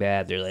Breaking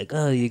Bad, they're like,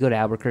 oh, you go to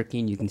Albuquerque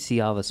and you can see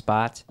all the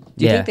spots?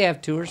 Do you Yeah. think they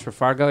have tours for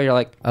Fargo? You're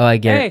like, Oh, I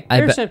get hey,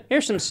 it.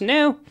 here's some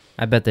snow.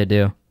 I bet they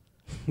do.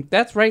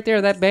 That's right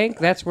there, that bank.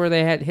 That's where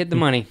they had hid the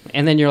money.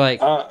 And then you're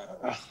like,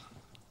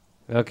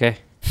 okay.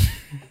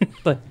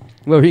 But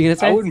what were you going to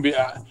say?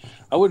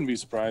 I wouldn't be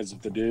surprised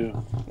if they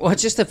do. Well,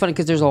 it's just a funny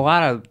because there's a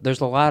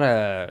lot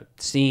of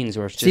scenes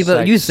where it's just See, but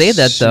like you say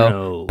that though.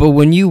 snow. But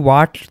when you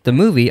watch the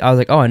movie, I was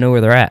like, oh, I know where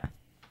they're at.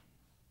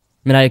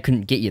 I mean, I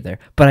couldn't get you there,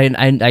 but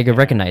I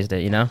recognized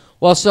it. You know.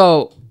 Well,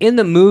 so in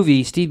the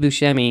movie, Steve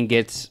Buscemi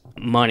gets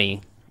money.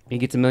 He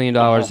gets $1 million.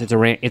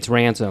 It's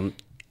ransom,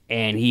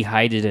 and he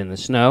hides it in the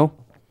snow.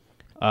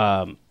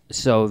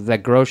 So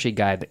that grocery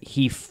guy,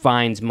 he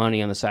finds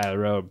money on the side of the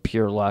road,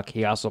 pure luck.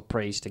 He also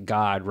prays to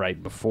God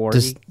right before.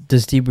 Does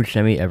Steve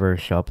Buscemi ever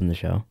show up in the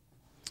show?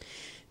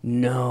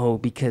 No,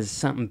 because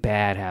something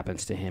bad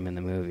happens to him in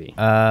the movie.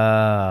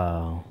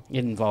 Oh.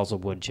 It involves a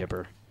wood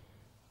chipper.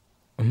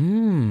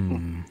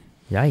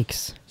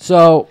 Yikes.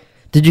 So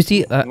Did you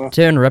see, to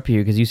interrupt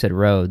you, because you said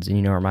roads, and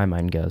you know where my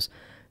mind goes.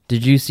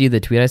 Did you see the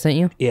tweet I sent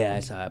you? yeah, I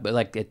saw it, but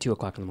like at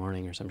 2:00 in the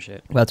morning or some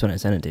shit. Well, that's when I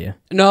sent it to you.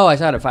 No, I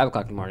saw it at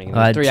 5:00 in the morning. It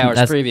was 3 hours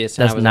previous.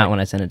 And That's I was not like, when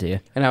I sent it to you.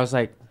 And I was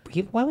like,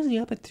 why was he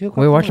up at 2:00?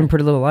 We were watching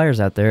Pretty Little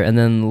Liars out there, and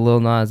then Lil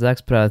Nas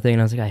X put out a thing,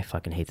 and I was like, I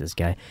fucking hate this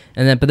guy.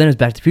 But then it was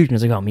Back to the Future, and I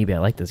was like, oh, maybe I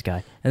like this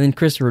guy. And then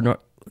Christopher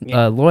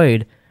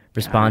Lloyd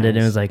responded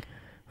and was like,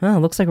 oh,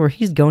 looks like where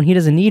he's going, he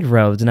doesn't need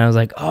roads. And I was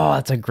like, oh,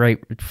 that's a great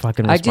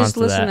fucking response I just to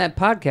listened that.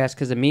 to that podcast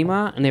because of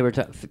Mima, and they were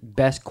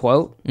best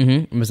quote.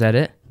 Mm-hmm. Was that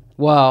it?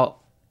 Well,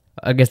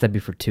 I guess that'd be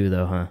for 2,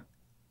 though, huh?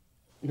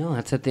 no,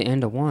 that's at the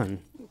end of 1.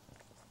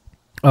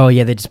 Oh,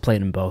 yeah, they just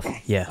played them both.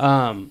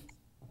 Yeah.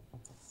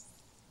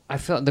 I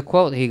felt the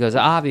quote. He goes,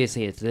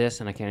 obviously it's this,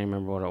 and I can't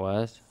remember what it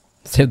was.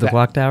 Save the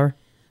Clock Tower?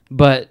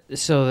 But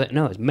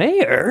no, it's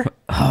mayor.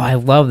 Oh, I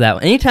love that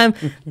one. Anytime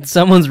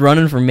someone's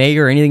running for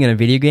mayor or anything in a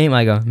video game,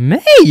 I go,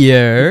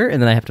 mayor! And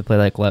then I have to play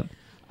that clip.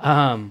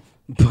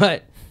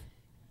 But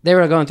they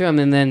were going through them,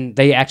 and then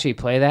they actually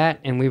play that,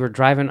 and we were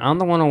driving on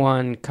the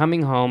 101,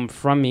 coming home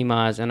from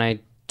Mima's, and I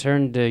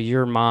turned to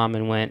your mom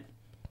and went,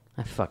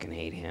 I fucking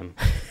hate him.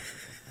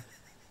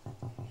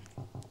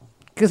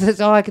 Because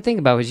that's all I could think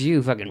about was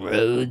you fucking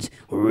roads.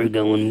 Where we're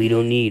going, we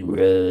don't need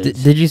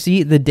roads. Did you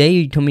see the day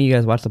you told me you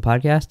guys watched the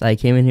podcast? I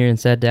came in here and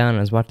sat down and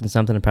I was watching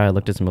something and probably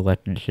looked at some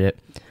electric shit.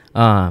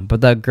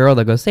 But that girl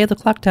that goes, save the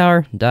clock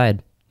tower,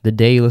 died the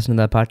day you listened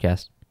to that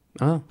podcast.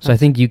 Oh, So I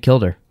think you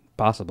killed her.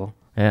 possible.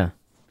 Yeah.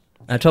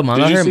 I told Mom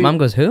Did about you her. see- Mom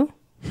goes, who?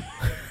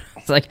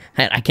 It's like,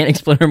 I can't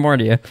explain her more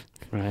to you.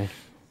 Right.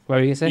 What were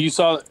you going to say?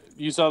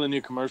 You saw the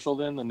new commercial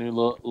then, the new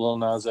Lil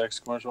Nas X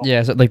commercial.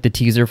 Yeah, so like the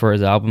teaser for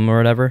his album or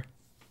whatever.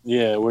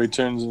 Yeah, where he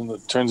turns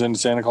into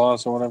Santa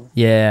Claus or whatever.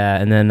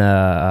 Yeah, and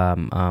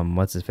then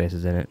what's his face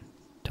is in it?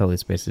 Totally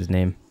spaced his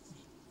name.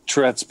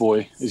 Tourette's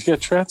boy. He's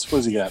got Tourette's.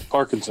 What's he got?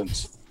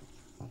 Parkinson's.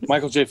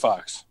 Michael J.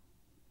 Fox.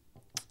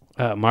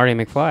 Marty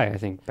McFly, I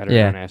think, better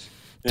Yeah. known as.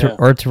 Yeah.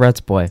 Or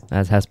Tourette's boy,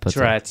 as Hess puts it.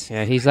 Tourette's.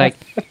 Yeah, he's like,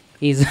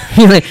 he's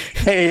Like,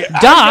 Hey,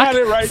 Doc, I got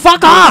it right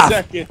fuck this off!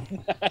 second.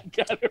 I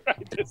got it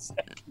right this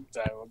second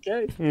time,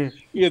 okay?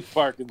 He has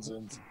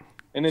Parkinson's.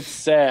 And it's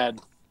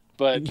sad,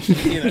 but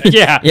you know,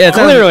 yeah, yeah, it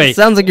clearly.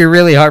 sounds like you're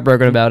really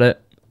heartbroken about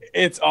it.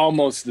 it's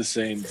almost the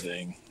same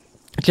thing.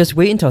 Just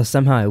wait until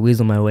somehow I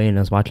weasel my way and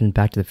I was watching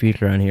Back to the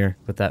Future on here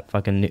with that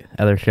fucking new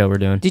other show we're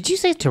doing. Did you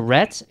say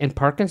Tourette's and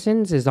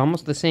Parkinson's is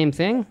almost the same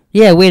thing?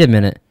 Yeah, wait a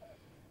minute.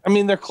 I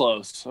mean, they're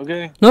close,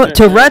 okay? No, They're-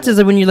 Tourette's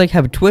is when you like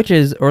have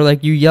twitches or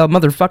like you yell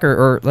motherfucker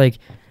or like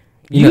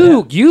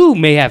You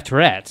may have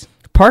Tourette's.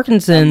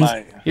 Parkinson's.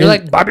 might. You're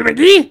like Bobby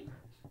McGee.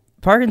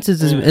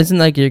 Parkinson's isn't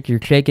like you're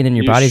shaking and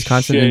your You body's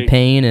constantly in shake.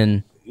 pain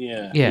and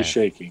Yeah, Yeah. you're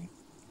shaking.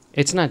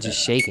 It's not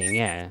just shaking.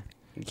 Yeah.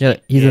 yeah,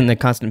 he's in the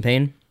constant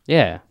pain.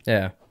 Yeah.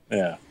 Yeah.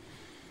 Yeah.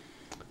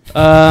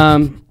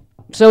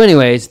 So,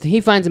 anyways, he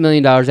finds $1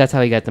 million. That's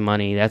how he got the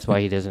money. That's why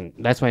he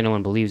doesn't. That's why no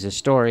one believes his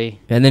story.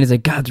 And then he's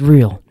like, God's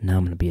real. Now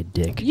I'm gonna be a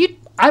dick. You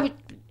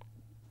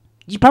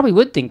probably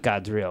would think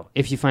God's real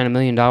if you find $1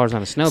 million on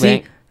a See,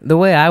 snowbank. the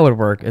way I would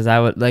work is I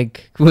would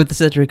like with the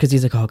situation because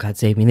he's like, oh God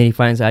save me. And then he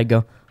finds I'd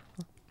go,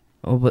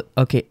 oh but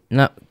okay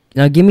now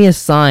give me a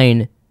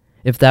sign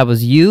if that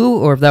was you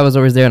or if that was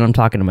always there and I'm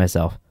talking to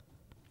myself.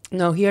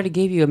 No, he already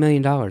gave you $1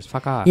 million.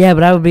 Fuck off. Yeah,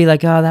 but I would be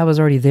like, oh, that was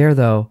already there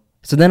though.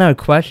 So then I would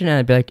question it and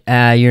I'd be like,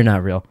 you're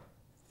not real.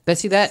 But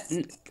see that.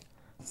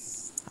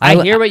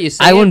 I hear what you're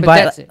saying, I wouldn't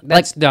but buy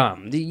that's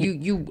dumb.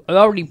 You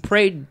already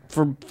prayed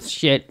for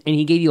shit, and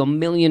he gave you $1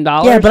 million.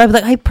 Yeah, but I was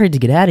like, I prayed to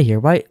get out of here.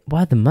 Why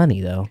the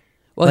money though?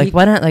 Well, like,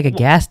 why not like a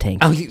gas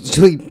tank? So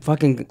he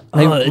fucking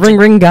Like,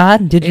 ring,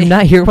 God. Did you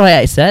not hear what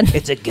I said?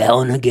 It's a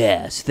gallon of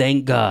gas.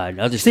 Thank God.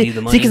 I'll just leave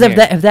the money. See, because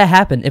if that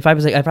happened, if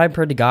I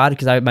prayed to God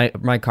because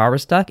my car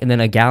was stuck and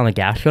then a gallon of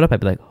gas showed up, I'd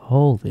be like,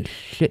 holy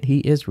shit, he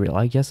is real.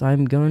 I guess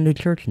I'm going to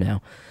church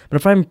now. But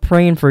if I'm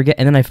praying for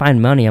and then I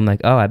find money, I'm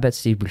like, oh, I bet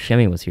Steve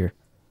Buscemi was here.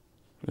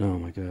 Oh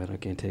my God, I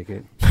can't take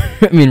it.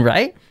 I mean,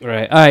 right?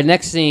 Right. All right.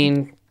 Next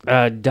scene.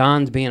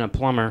 Don's being a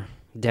plumber.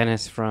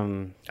 Dennis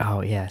from.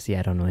 Oh yeah. See,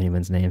 I don't know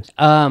anyone's names.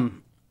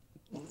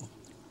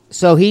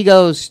 So he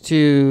goes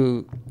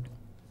to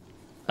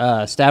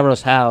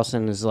Stavros' house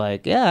and is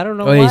like, yeah, I don't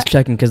know. Oh, he's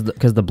checking because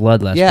the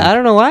blood last. Yeah, week. I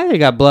don't know why they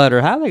got blood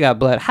or how they got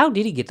blood. How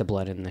did he get the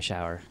blood in the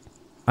shower?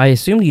 I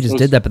assumed he just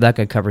did that, but that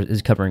guy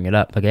is covering it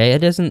up. Okay,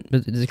 it isn't.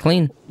 It's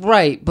clean.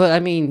 Right, but I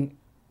mean,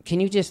 can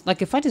you just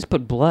if I just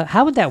put blood,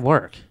 how would that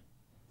work?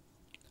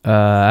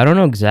 I don't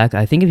know exactly.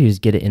 I think if you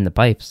just get it in the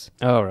pipes.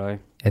 Oh, really?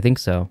 I think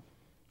so.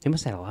 He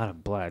must have had a lot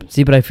of blood.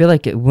 See, but I feel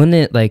like it'd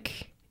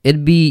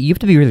be. You have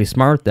to be really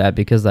smart with that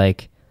because I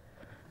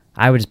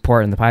would just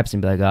pour it in the pipes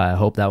and be like, oh, I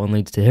hope that one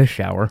leads to his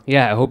shower.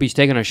 Yeah, I hope he's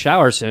taking a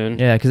shower soon.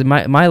 Yeah, because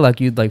my luck,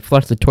 you'd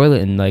flush the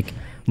toilet and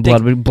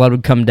blood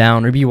would come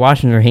down, or be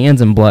washing your hands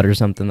in blood or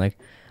something.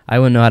 I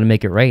wouldn't know how to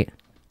make it right.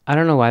 I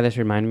don't know why this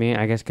reminded me.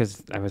 I guess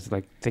because I was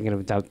thinking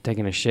about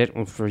taking a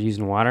shit for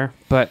using water.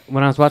 But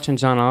when I was watching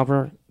John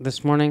Oliver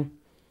this morning,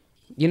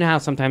 you know how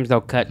sometimes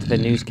they'll cut to the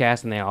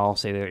newscast and they all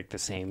say the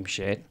same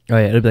shit. Oh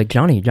yeah, it'd be like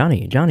Johnny.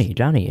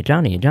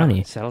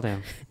 Oh, settle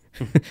down.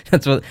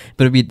 That's what.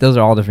 But it'd be those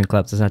are all different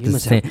clips. It's not the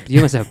same.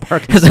 You must have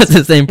Parkinson's. That's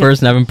the same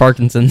person having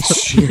Parkinson's.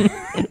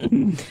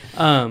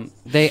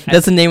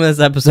 That's the name of this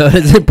episode.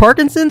 Is it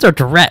Parkinson's or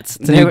Tourette's?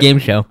 It's a new game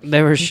show.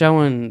 They were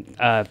showing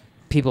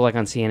people on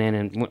CNN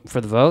and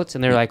for the votes,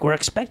 and they're like, "We're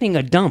expecting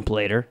a dump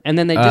later," and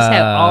then they just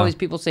have all these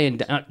people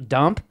saying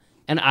 "dump,"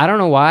 and I don't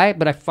know why,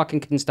 but I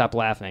fucking couldn't stop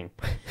laughing.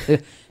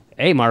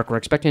 Hey, Mark, we're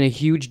expecting a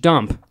huge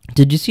dump.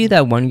 Did you see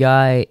that one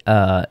guy?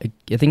 I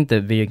think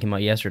the video came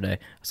out yesterday. I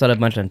saw it a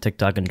bunch on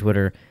TikTok and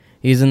Twitter.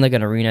 He's in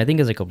an arena. I think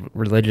it's a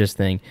religious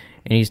thing,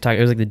 and he's talking.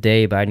 It was the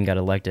day Biden got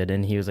elected,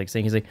 and he was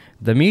saying, he's like,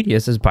 the media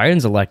says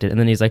Biden's elected, and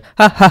then he's like,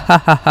 ha ha ha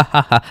ha ha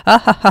ha ha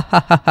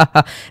ha ha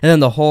ha, and then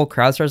the whole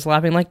crowd starts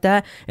laughing like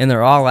that, and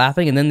they're all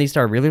laughing, and then they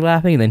start really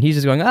laughing, and then he's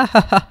just going ah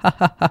ha ha ha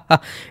ha ha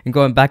ha, and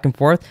going back and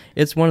forth.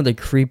 It's one of the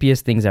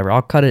creepiest things ever.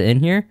 I'll cut it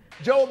in here.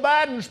 Joe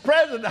Biden's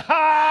president.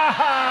 Ha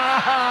ha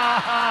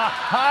ha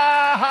ha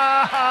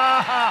ha ha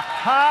ha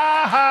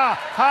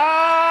ha ha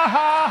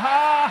ha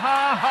ha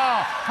ha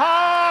ha.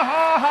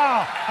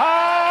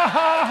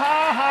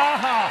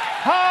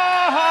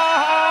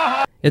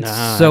 It's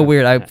so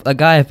weird. A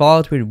guy I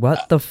followed tweeted,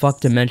 "What the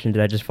fuck dimension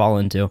did I just fall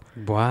into?"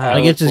 Wow,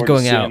 it's just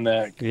going out.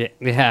 Yeah,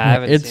 I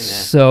haven't it's seen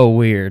that. So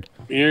weird.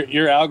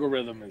 Your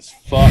algorithm is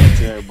fucked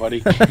there,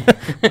 buddy.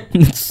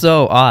 It's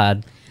so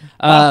odd.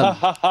 And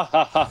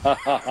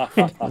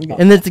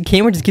then the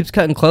camera just keeps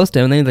cutting close to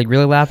him, and then he's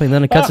really laughing, and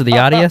then it cuts to the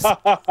audience.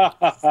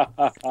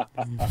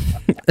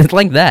 It's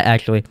like that,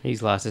 actually.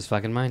 He's lost his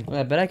fucking mind. Well,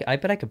 I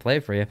bet I could play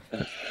it for you.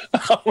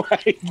 Oh my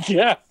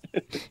God.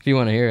 If you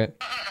want to hear it.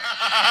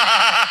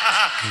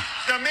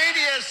 The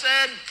media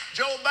said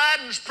Joe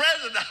Biden's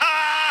president.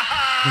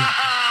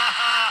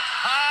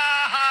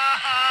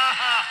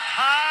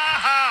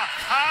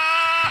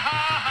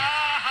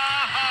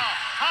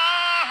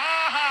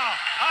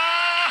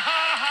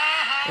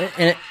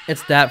 And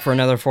it's that for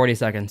another 40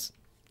 seconds.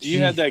 You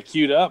had that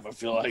queued up, I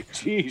feel like.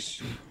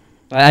 Jeez.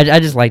 I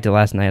just liked it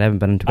last night. I haven't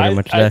been on Twitter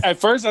much today. At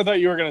first, I thought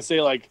you were going to say,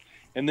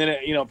 and then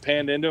it,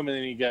 panned into him, and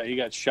then he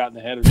got shot in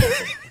the head or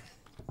something.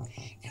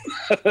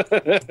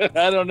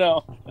 I don't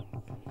know.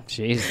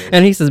 Jesus.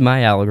 And he says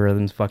my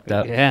algorithm's fucked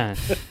up. Yeah.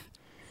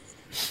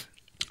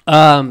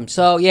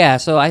 So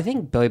I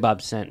think Billy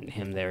Bob sent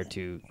him there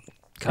to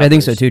I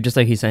think so too, just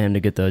like he sent him to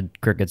get the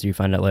crickets you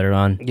find out later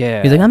on.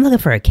 Yeah. He's like, I'm looking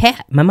for a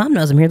cat. My mom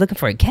knows I'm here looking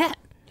for a cat.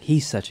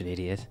 He's such an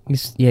idiot.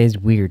 He's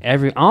weird.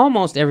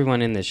 Almost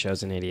everyone in this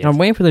show's an idiot. I'm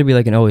waiting for there to be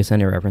an Always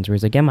Sunny reference where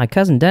he's like, yeah, my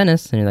cousin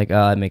Dennis. And you're like,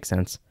 oh, that makes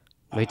sense.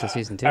 Wait till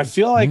season 2. I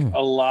feel like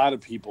a lot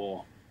of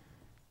people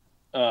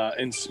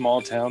in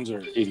small towns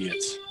are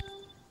idiots.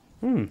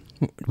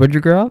 Where'd you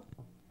grow up?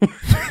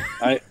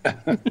 I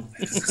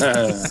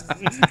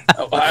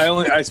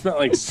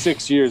spent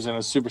 6 years in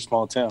a super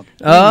small town.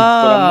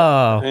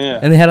 Oh, yeah.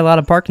 And they had a lot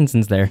of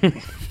Parkinson's there.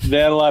 They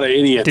had a lot of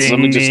idiots. Ding, let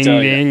me just ding, tell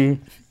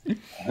ding. you.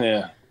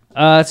 Yeah.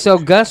 So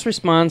Gus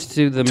responds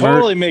to the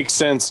totally makes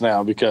sense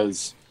now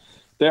because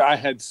I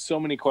had so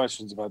many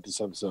questions about this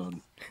episode.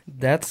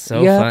 That's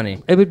so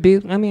funny. It would be.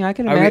 I mean, I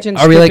can imagine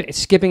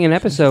skipping an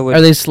episode.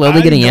 Are they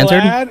slowly getting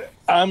answered?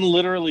 I'm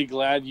literally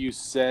glad you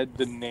said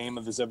the name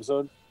of this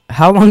episode.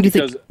 How long do you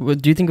think it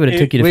would have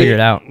took you to figure it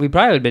out? We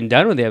probably would have been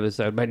done with the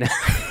episode by now.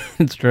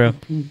 It's true.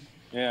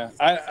 Yeah,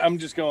 I'm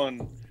just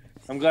going.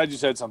 I'm glad you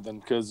said something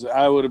because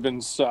I would have been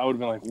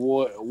like,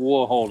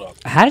 whoa, hold up.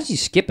 How did you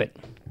skip it?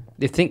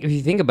 If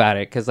you think about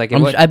it, because like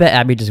I bet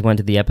Abby just went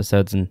to the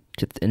episodes and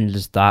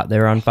just thought they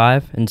were on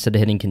 5 instead of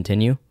hitting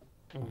continue.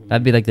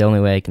 That'd be like the only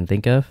way I can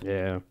think of.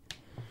 Yeah.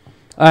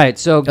 All right,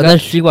 so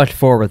unless she watched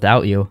 4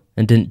 without you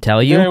and didn't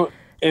tell you,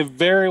 it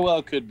very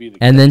well could be the case.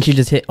 And then she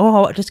just hit.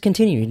 Oh, just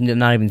continue,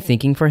 not even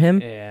thinking for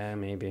him. Yeah,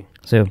 maybe.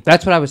 So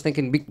that's what I was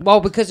thinking. Well,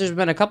 because there's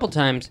been a couple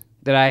times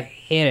that I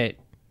hit it.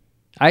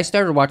 I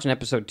started watching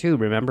episode 2,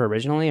 remember,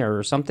 originally,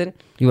 or something?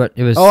 It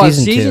was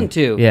season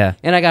 2. Yeah.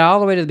 And I got all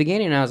the way to the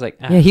beginning, and I was like...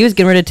 Yeah, he was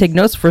getting ready to take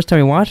notes the first time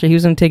we watched it. He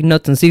was going to take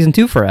notes in season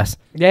 2 for us.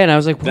 Yeah, and I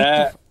was like...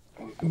 That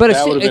would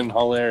have been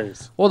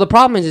hilarious. Well, the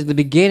problem is the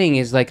beginning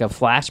is like a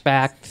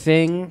flashback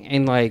thing,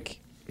 and like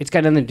it's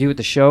got nothing to do with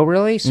the show,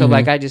 really. So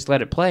like I just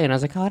let it play, and I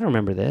was like, oh, I don't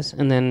remember this.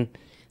 And then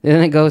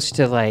it goes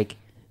to like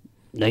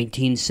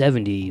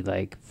 1970,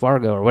 like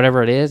Fargo or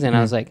whatever it is, and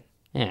I was like...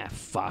 Yeah,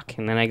 fuck.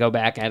 And then I go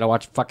back, I had to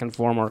watch fucking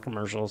 4 more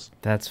commercials.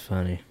 That's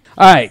funny.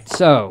 All right,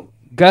 so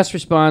Gus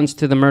responds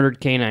to the murdered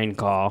canine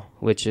call,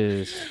 which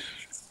is...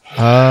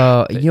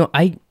 Oh,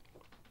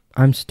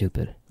 I'm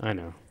stupid. I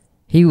know.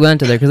 He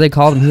went to there because they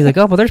called him. He's like,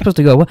 oh, well, they're supposed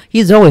to go, well,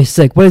 he's always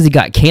sick. What has he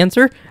got,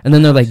 cancer? And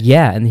then they're like,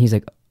 yeah. And he's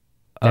like,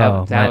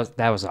 oh,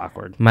 that was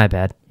awkward. My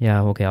bad.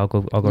 Yeah, okay, I'll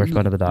go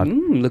respond to the dog.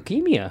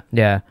 Leukemia.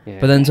 Yeah.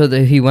 But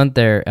then he went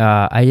there.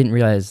 I didn't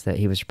realize that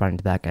he was responding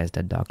to that guy's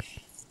dead dog.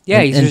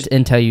 Yeah,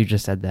 until you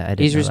just said that.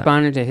 He's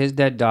responding to his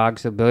dead dog,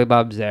 so Billy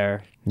Bob's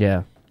there.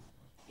 Yeah.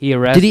 He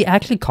arrested... Did he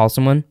actually call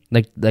someone?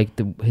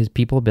 His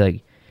people be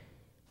like,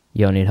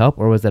 yo, need help?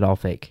 Or was that all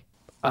fake?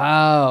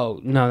 Oh,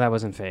 no, that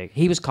wasn't fake.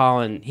 He was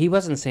calling... He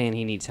wasn't saying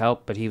he needs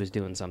help, but he was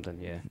doing something,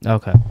 yeah.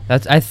 Okay.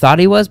 I thought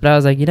he was, but I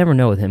was like, you never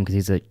know with him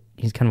because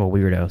he's kind of a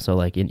weirdo, so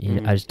like,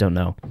 I just don't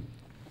know.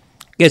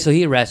 Yeah, so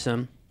he arrests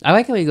him. I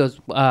like how he goes,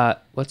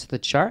 what's the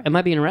chart? Am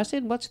I being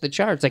arrested? What's the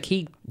chart? It's like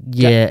he...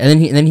 Yeah,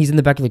 and then he's in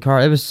the back of the car.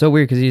 It was so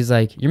weird because he's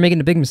like, you're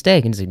making a big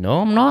mistake. And he's like, no,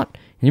 I'm not.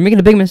 And you're making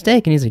a big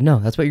mistake. And he's like, no,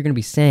 that's what you're going to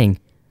be saying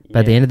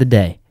by the end of the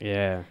day.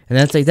 Yeah. And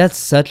that's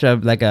such a,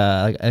 like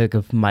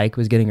if Mike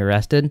was getting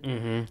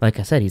arrested, like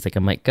I said, he's like a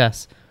Mike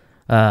Gus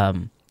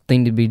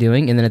thing to be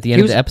doing. And then at the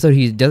end of the episode,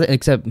 he doesn't,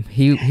 except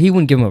he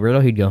wouldn't give him a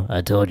riddle. He'd go, I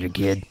told you,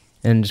 kid.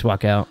 And just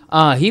walk out.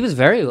 He was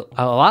a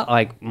lot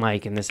like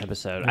Mike in this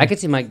episode. I could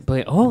see Mike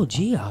playing, oh,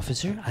 gee,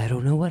 officer, I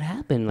don't know what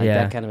happened. Like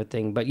that kind of a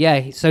thing. But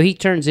yeah, so he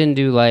turns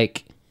into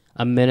like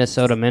a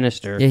Minnesota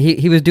minister. Yeah,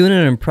 he was doing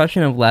an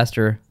impression of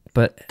Lester,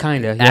 but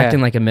kind of acting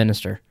like a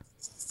minister.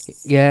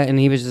 Yeah, and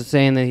he was just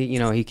saying that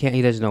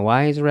he doesn't know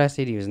why he's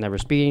arrested. He was never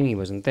speeding. He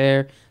wasn't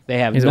there. They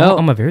have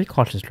I'm a very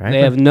cautious driver.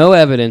 They have no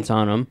evidence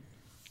on him.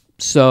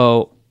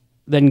 So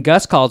then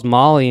Gus calls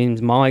Molly, and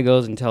Molly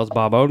goes and tells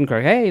Bob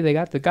Odenkirk, hey, they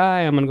got the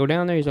guy. I'm going to go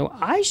down there. He's like, well,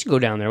 I should go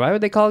down there. Why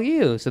would they call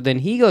you? So then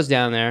he goes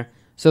down there.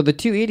 So the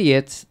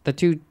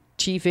two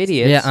chief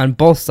idiots. Yeah, on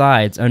both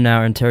sides are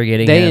now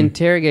interrogating him. They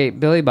interrogate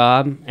Billy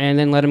Bob and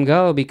then let him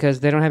go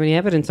because they don't have any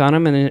evidence on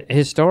him, and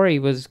his story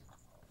was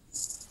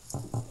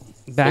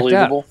backed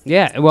up.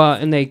 Yeah, well,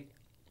 and they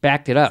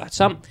backed it up.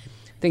 I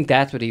think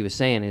that's what he was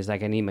saying is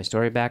like, I need my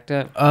story backed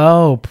up.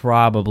 Oh,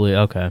 probably.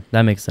 Okay,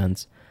 that makes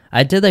sense.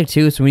 I did like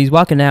too. So when he's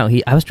walking out,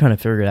 I was trying to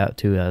figure it out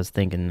too. I was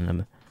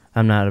thinking,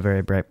 I'm not a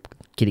very bright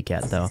kitty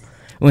cat though.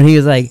 When he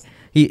was like,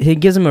 he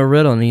gives him a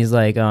riddle and he's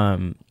like,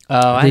 the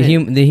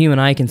human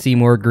eye can see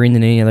more green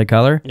than any other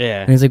color.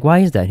 Yeah. And he's like, why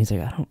is that? And he's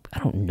like, I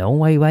don't know.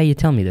 Why you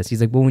tell me this?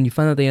 He's like, well, when you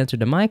find out the answer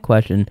to my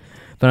question,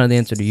 find out the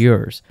answer to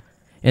yours.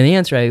 And the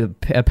answer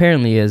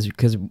apparently is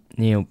because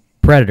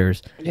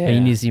predators. Yeah. And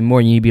you need to see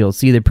more. You need to be able to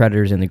see the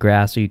predators in the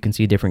grass so you can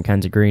see different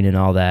kinds of green and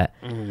all that.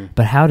 Mm-hmm.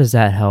 But how does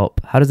that help?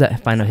 How does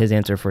that find out his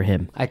answer for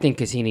him? I think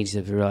because he needs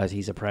to realize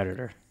he's a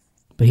predator.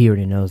 But he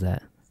already knows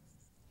that.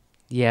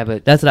 Yeah,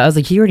 but... That's what I was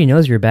like, he already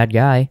knows you're a bad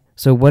guy.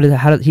 So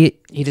how does he...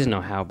 He doesn't know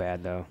how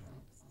bad, though.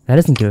 That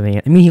doesn't give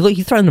me... I mean,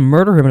 he threatened to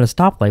murder him at a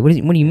stoplight. What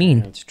do you mean?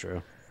 Yeah, that's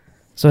true.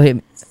 So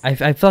I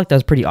felt like that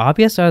was pretty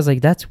obvious, so I was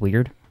like, that's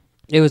weird.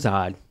 It was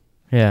odd.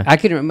 Yeah. I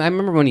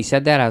remember when he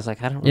said that, I was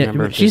like, I don't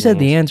remember. She said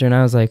the answer, and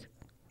I was like,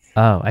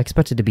 oh, I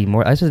expected to be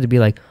more. I expected to be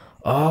like,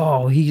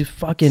 oh,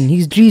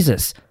 he's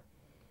Jesus.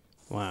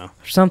 Wow.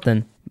 Or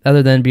something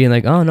other than being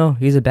like, oh no,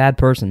 he's a bad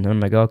person. And I'm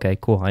like, okay,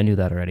 cool, I knew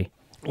that already.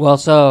 Well,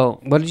 so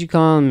what did you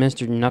call him,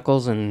 Mr.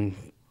 Knuckles and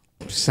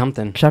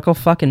something? Chuckle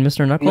fucking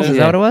Mr. Knuckles? Is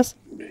that what it was?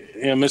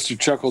 Yeah, Mr.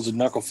 Chuckles and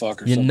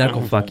Knucklefuck or something.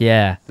 Knucklefuck,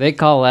 yeah. They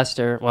call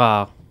Lester.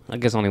 Well, I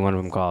guess only one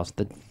of them calls.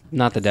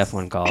 Not the deaf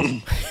one calls.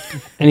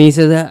 And he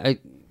said that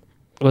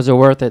was it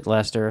worth it,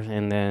 Lester?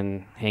 And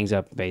then hangs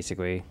up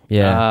basically.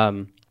 Yeah.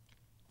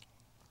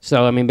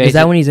 So I mean, basically, is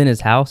that when he's in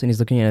his house and he's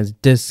looking at his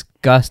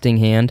disgusting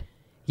hand?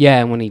 Yeah,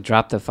 and when he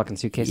dropped the fucking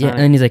suitcase on it.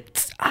 And he's like,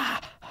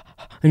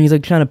 and he's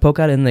like trying to poke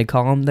at it, and they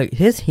call him. Like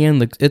his hand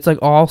looks, it's like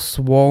all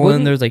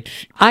swollen. There's like,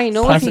 I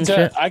know. I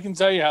can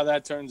tell you how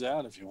that turns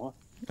out if you want.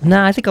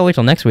 Nah, I think I'll wait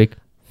till next week.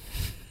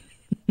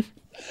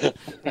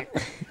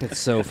 It's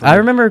so funny. I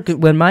remember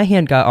when my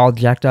hand got all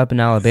jacked up in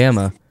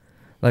Alabama.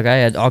 Like, I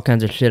had all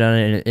kinds of shit on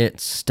it, and it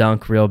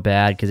stunk real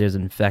bad because it was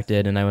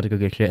infected, and I went to go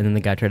get shit, and then the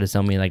guy tried to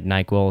sell me, like,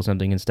 NyQuil or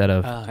something instead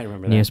of I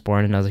remember that.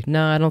 Neosporin, and I was like,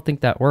 no, I don't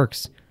think that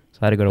works. So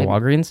I had to go to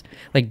Walgreens.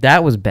 Like,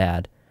 that was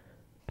bad.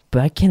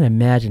 But I can't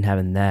imagine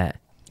having that.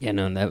 Yeah,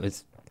 no, that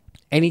was...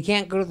 And he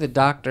can't go to the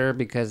doctor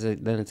because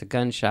then it's a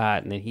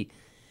gunshot, and then he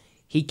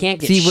can't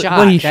get shot.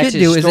 What he That's should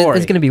his do is story.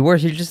 it's going to be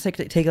worse. You just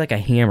take like a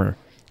hammer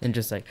and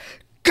just like,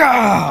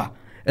 gah!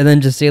 And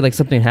then just say like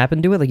something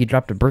happened to it, like you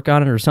dropped a brick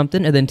on it or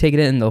something, and then take it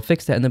in and they'll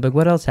fix that, and they'll be like,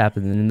 what else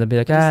happened? And they'll be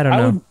like, I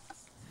don't know.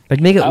 Like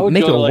make it I would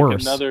make go it to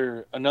worse.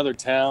 like another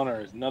town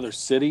or another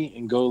city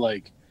and go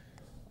like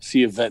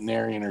see a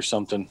veterinarian or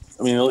something.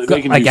 I mean,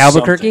 they can like do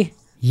Albuquerque? something.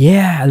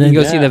 Yeah, and You then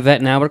can go see the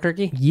vet in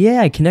Albuquerque?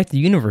 yeah, connect the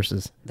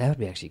universes. That would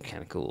be actually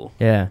kind of cool.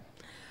 Yeah.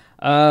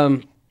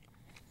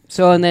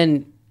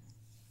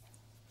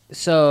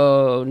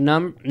 So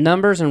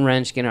numbers and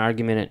wrench get an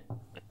argument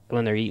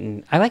when they're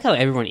eating. I like how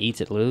everyone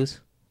eats at Lou's.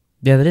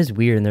 Yeah, that is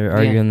weird, and they're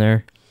arguing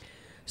there.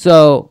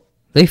 So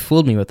They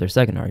fooled me with their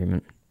second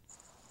argument.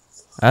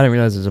 I didn't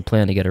realize there was a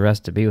plan to get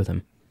arrested to be with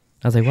him.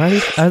 I was like,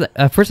 why are they...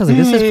 At first I was like,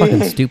 this is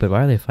fucking stupid.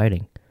 Why are they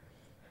fighting?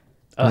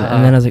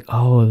 And then I was like,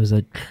 oh, it was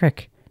a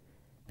trick.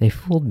 They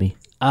fooled me.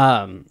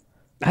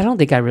 I don't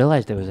think I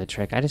realized it was a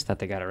trick. I just thought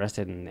they got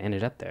arrested and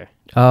ended up there.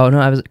 Oh no,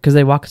 I was because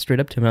they walked straight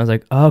up to him. And I was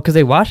like, oh, because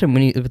they watch him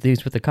when he with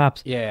the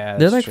cops. Yeah,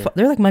 they're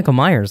like Michael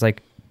Myers.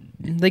 Like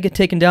they get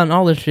taken down and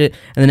all this shit,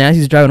 and then as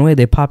he's driving away,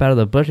 they pop out of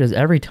the bushes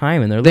every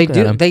time, and they're looking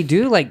at him. They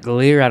do like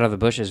leer out of the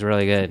bushes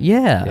really good.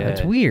 Yeah,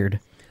 it's weird.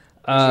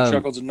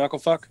 Chuckles and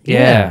Knucklefuck.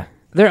 Yeah,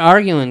 they're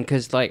arguing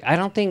because like I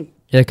don't think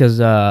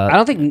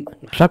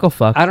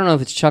Chucklefuck. I don't know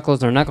if it's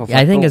Chuckles or Knucklefuck. Yeah,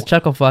 I think it's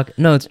Chucklefuck.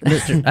 No, it's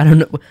I don't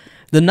know.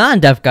 The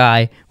non-deaf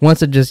guy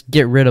wants to just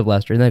get rid of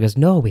Lester, and then he goes,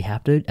 no, we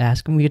have to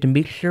ask him. We have to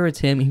make sure it's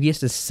him. He has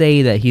to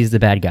say that he's the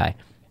bad guy.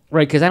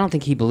 Right, because I don't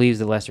think he believes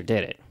that Lester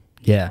did it.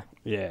 Yeah.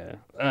 Yeah.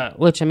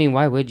 Which, I mean,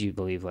 why would you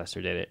believe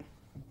Lester did it?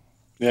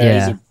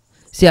 Yeah.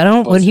 See, I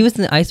don't. When he was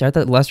in the ice, I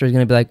thought Lester was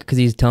gonna be like, because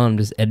he's telling him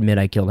just admit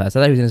I killed Hess.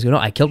 I thought he was gonna go,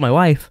 no, I killed my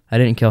wife. I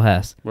didn't kill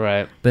Hess.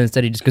 Right. But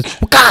instead, he just goes,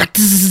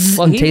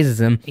 and tases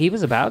him. He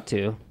was about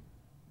to,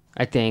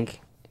 I think.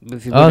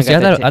 Oh, see,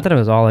 I thought it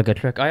was all like a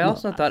trick. I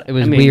also thought it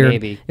was weird.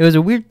 Maybe. It was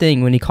a weird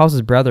thing when he calls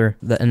his brother,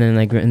 and then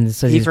like, and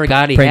says He he's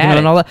forgot he pranking had him it.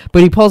 and all that.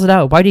 But he pulls it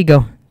out. Why do you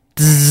go?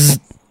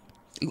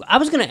 I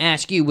was going to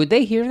ask you, would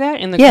they hear that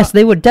in the Yes,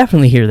 they would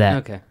definitely hear that.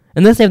 Okay.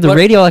 Unless they have the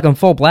radio like on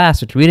full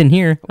blast, which we didn't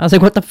hear. I was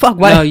like, what the fuck?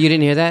 Why? No, you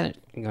didn't hear that?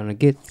 I'm going to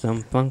get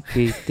some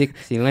funky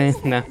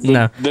Dixieland. No.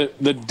 No.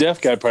 The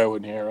deaf guy probably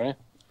wouldn't hear it, right?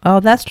 Oh,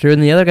 that's true.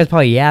 And the other guy's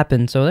probably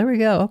yapping. So there we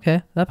go.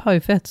 Okay, that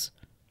probably fits.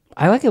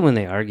 I like it when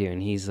they argue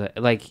and he's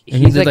like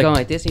he's like like- going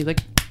like this and he's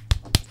like,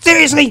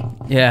 seriously?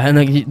 Yeah, and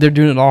like they're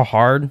doing it all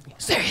hard.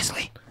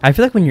 Seriously? I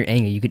feel like when you're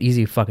angry, you could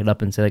easily fuck it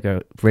up and say like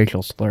a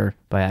racial slur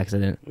by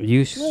accident.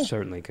 You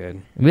certainly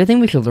could. I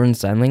think we should learn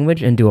sign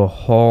language and do a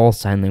whole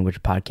sign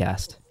language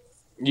podcast.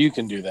 You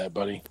can do that,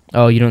 buddy.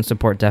 Oh, you don't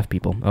support deaf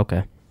people?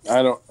 Okay.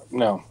 I don't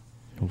know.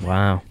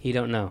 Wow. He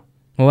don't know.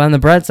 Well, on the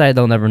bright side,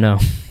 they'll never know.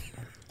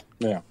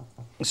 Yeah.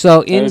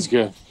 So That is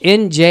good.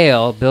 in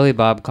jail, Billy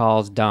Bob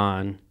calls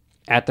Don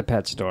at the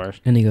pet store.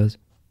 And he goes,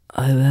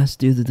 I've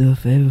asked you to do a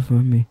favor for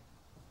me.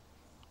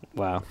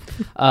 Wow.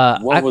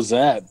 What was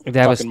that?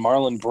 that was- Fucking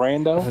Marlon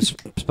Brando? It's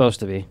supposed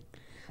to be.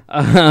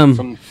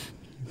 From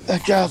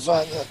The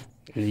Godfather.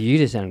 You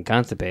just sound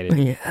constipated.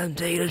 Yeah, I'm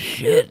taking a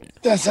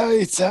shit. That's how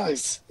it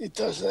sounds. It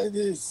does like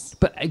this.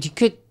 But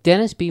could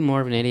Dennis be more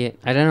of an idiot?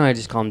 I don't know. I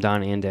just call him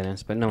Don and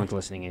Dennis, but no one's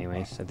listening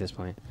anyways at this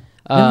point.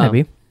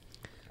 Maybe.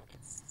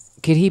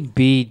 Could he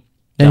be?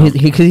 And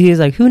because he's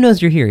like, who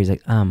knows you're here? He's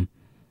like, well,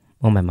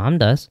 my mom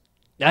does.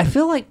 I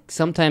feel like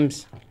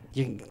sometimes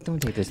you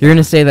don't take this. You're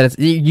gonna say that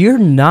you're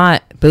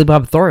not Billy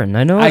Bob Thornton.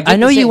 I know. I I get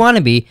know the you same- want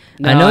to be.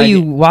 No, I know I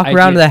you do- walk I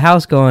around do. to the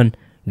house going,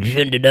 you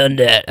shouldn't have done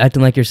that,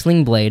 acting like you're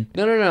Sling Blade.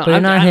 No. But you're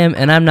not him,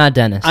 and I'm not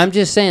Dennis. I'm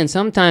just saying.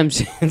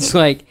 Sometimes it's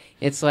like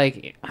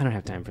I don't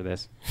have time for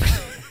this.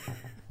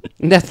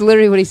 And that's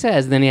literally what he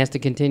says. Then he has to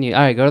continue.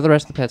 All right, go to the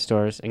rest of the pet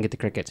stores and get the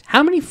crickets.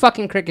 How many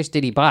fucking crickets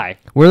did he buy?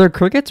 Were there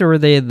crickets or were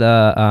they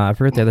the? I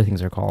forget the other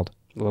things are called.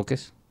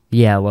 Locust.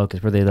 Yeah,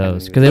 locusts. Were they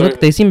those? Because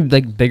they seem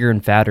like bigger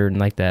and fatter and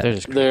like that. They're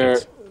just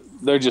crickets.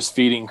 They're just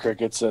feeding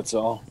crickets, that's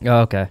all.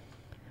 Oh, okay.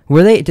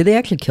 Were they? Did they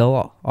actually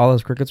kill all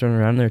those crickets running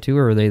around there too,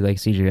 or were they like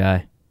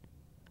CGI?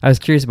 I was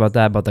curious about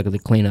that, about the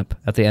cleanup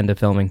at the end of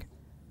filming.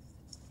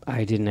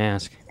 I didn't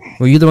ask.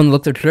 Well, you're the one that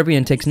looked at trivia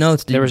and takes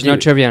notes. There was no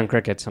trivia on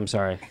crickets. I'm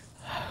sorry.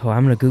 Oh,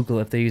 I'm gonna Google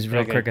if they use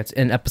real Okay. crickets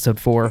in episode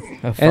 4 of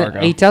And Fargo.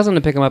 he tells him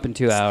to pick him up in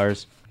 2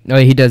 hours. No,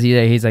 he does.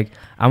 He's like,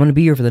 I'm gonna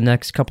be here for the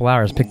next couple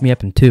hours. Pick me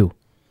up in 2.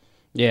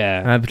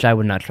 Yeah. Which I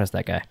would not trust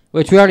that guy.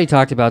 Which we already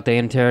talked about. They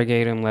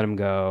interrogate him, let him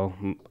go.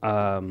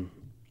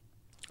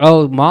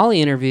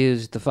 Molly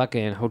interviews the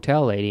fucking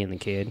hotel lady and the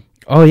kid.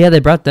 Oh yeah, they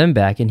brought them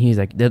back, and he's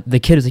like, the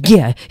kid was like,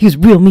 yeah, he was a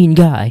real mean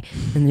guy,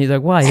 and he's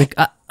like, why? He's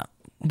like,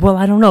 well,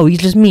 I don't know, he's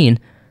just mean.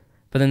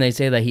 But then they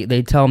say that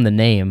they tell him the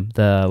name,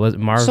 was it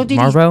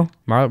Marvo?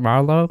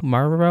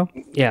 Marlo?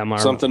 Yeah, Marvo.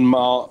 Something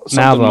Malvo.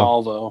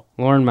 Malvo.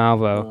 Lauren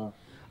Malvo.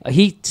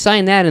 He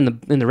signed that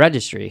in the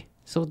registry.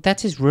 So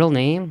that's his real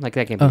name? Like,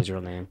 that can't be his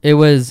real name. It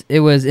was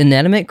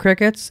inanimate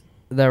crickets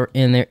that were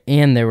in there,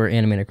 and there were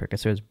animated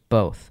crickets. So it was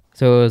both.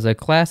 So it was a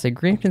classic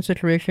Greenkin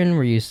situation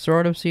where you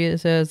sort of see it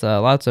says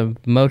lots of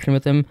motion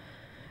with him.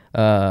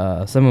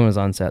 Someone was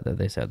on set that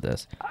they said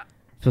this.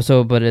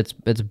 But it's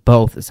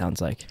both. It sounds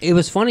like It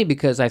was funny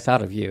because I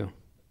thought of you.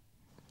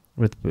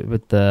 with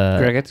the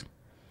Crickets.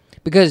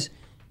 Because,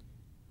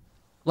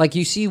 like,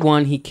 you see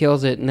one, he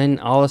kills it, and then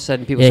all of a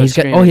sudden people Yeah, start he's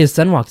got. screaming. Oh, his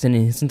son walks in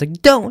and his son's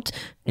like, "Don't!"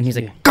 And he's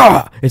like,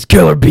 "Gah! It's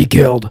kill or be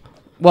killed."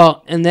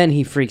 Well, and then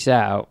he freaks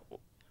out,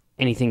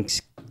 and he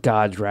thinks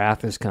God's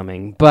wrath is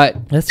coming.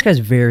 But This guy's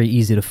very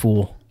easy to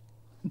fool.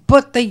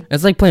 they...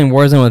 It's like playing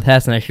Warzone with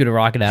Hess and I shoot a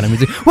rocket at him.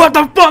 He's like, "What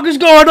the fuck is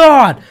going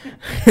on?"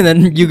 And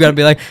then you gotta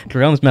be like,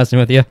 "Jerome's messing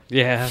with you."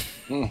 Yeah.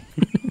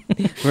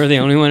 We're the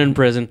only one in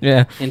prison.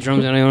 Yeah. And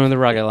Jerome's the only one with a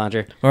rocket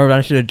launcher. Or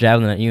I shoot a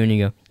javelin at you and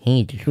you go,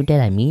 "Hey, did you shoot that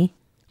at me?"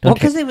 Well,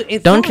 Don't,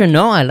 because don't you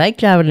know I like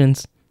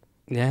javelins?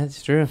 Yeah,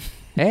 it's true.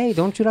 Hey,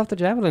 don't shoot off the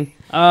javelin.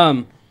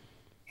 What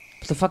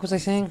the fuck was I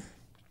saying?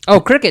 Oh,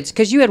 crickets,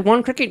 because you had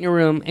one cricket in your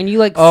room, and you,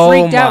 like,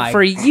 freaked out my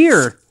for a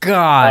year.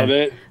 God.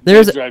 They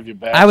There's- drive you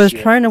I was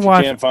batshit. trying to If you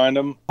watch- can't find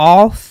them.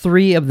 All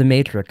 3 of the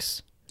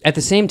Matrix. At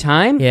the same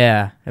time?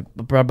 Yeah. I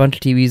brought a bunch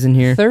of TVs in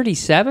here.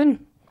 37?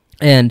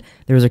 And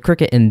there was a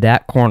cricket in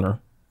that corner.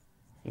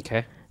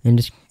 Okay. And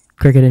just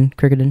cricketing,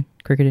 cricketing,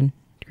 cricketing,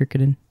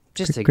 cricketing.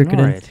 Just cricketing.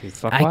 ignore it, you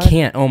I fuckwad.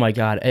 can't. Oh my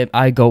God.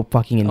 I go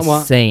fucking Oh, well,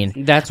 insane.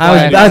 That's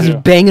I why was do.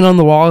 banging on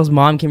the wall. His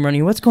mom came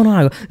running. "What's going on?"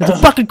 I go, "There's a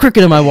fucking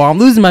cricket in my wall. I'm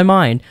losing my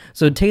mind."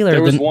 So Taylor,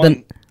 There was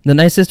one- the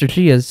nice sister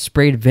she is,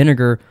 sprayed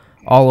vinegar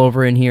all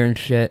over in here and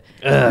shit.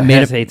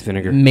 Hess hates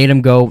vinegar. Made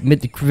him go.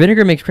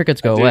 Vinegar makes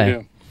crickets go do away,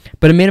 too.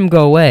 but it made him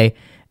go away.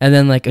 And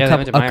then like Yeah, a they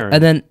went couple, to my room.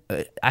 and then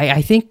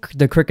I think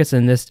the crickets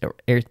in this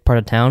part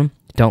of town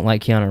don't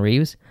like Keanu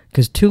Reeves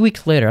because 2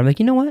 weeks later I'm like,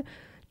 you know what?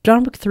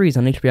 John Wick 3 is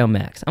on HBO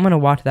Max. I'm gonna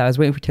watch that. I was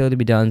waiting for Taylor to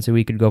be done so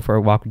we could go for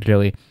a walk with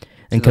Joey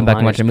and come back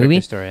and watch a movie.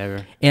 Story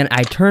ever. And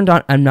I turned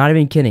on. I'm not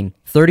even kidding.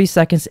 30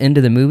 seconds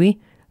into the movie,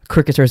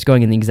 cricket starts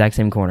going in the exact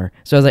same corner.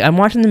 So I was like, I'm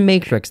watching The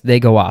Matrix. They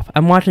go off.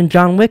 I'm watching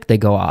John Wick. They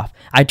go off.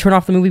 I turn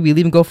off the movie. We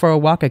leave and go for a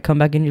walk. I come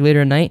back in here later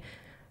at night.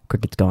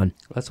 Cricket's gone.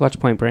 Let's watch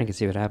Point Break and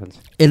see what happens.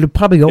 It'll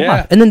probably go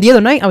Yeah. off. And then the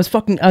other night, I was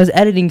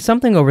editing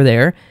something over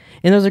there,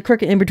 and there was a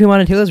cricket in between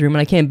mine and Taylor's room,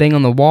 and I can't bang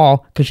on the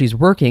wall because she's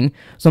working.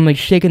 So I'm like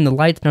shaking the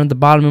lights down at the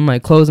bottom of my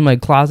clothes in my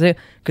closet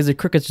because the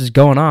cricket's just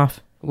going off.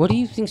 What do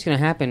you think's going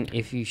to happen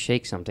if you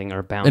shake something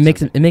or bounce It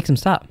makes something? it makes him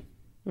stop.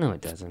 No,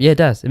 it doesn't. Yeah, it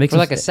does. It makes For him,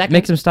 like a second? It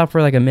makes him stop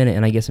for like a minute,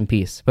 and I get some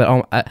peace.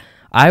 But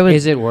I would.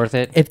 Is it worth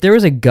it? If there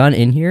was a gun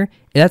in here,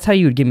 that's how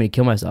you would get me to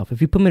kill myself. If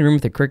you put me in a room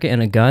with a cricket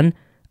and a gun,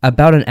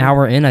 about an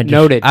hour in,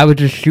 Noted. I would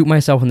just shoot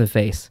myself in the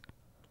face.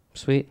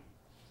 Sweet.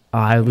 Oh,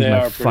 I would lose They my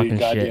are pretty fucking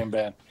goddamn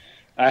shit.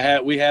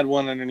 bad. We had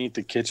one underneath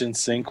the kitchen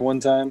sink one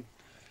time.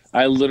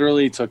 I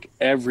literally took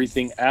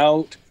everything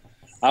out.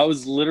 I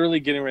was literally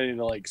getting ready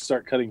to like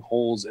start cutting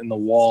holes in the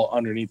wall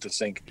underneath the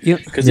sink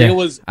because Yeah. it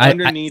was I-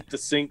 underneath the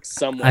sink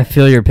somewhere. I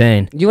feel your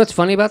pain. You know what's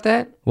funny about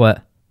that?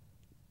 What?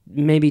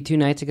 Maybe 2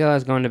 nights ago, I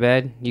was going to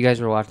bed. You guys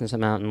were watching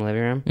something out in the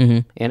living room. Mm-hmm.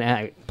 And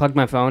I plugged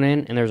my phone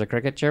in, and there was a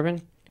cricket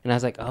chirping. And I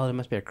was like, oh, there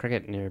must be a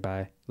cricket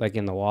nearby, like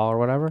in the wall or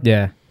whatever.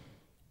 Yeah.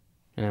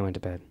 And I went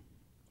to bed.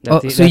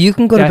 Oh, so you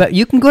can go to bed.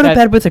 You can go to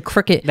bed with a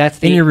cricket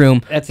in your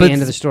room. That's but the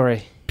end of the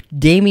story.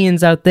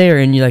 Damien's out there,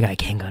 and you're like, I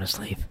can't go to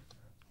sleep.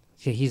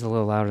 See, he's a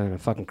little louder than a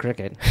fucking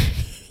cricket.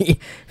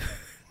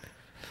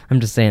 I'm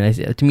just saying.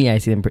 To me, I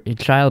see them. A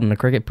child and a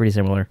cricket pretty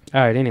similar.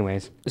 All right,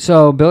 anyways.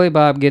 So Billy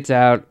Bob gets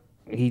out.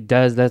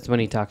 That's when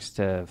he talks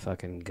to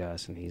fucking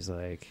Gus, and he's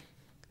like,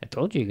 I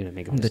told you you're going to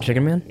make him The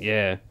Chicken Man.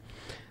 Yeah.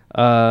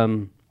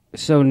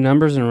 So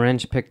Numbers and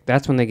Wrench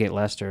that's when they get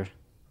Lester.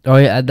 Oh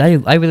yeah,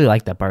 I really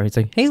like that part. It's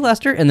like, hey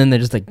Lester, and then they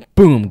just like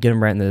boom, get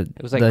him right in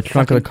It was like the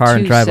trunk of the fucking car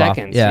and 2 drive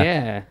seconds. off. Yeah.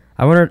 Yeah.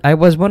 I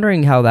was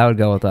wondering how that would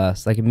go with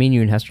us. Like me and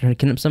you and Hester trying to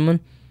kidnap someone.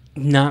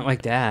 Not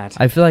like that.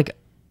 I feel like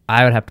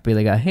I would have to be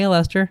the guy, hey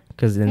Lester,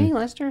 because then Hey,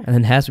 Lester. and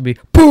then Hester would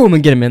be boom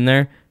and get him in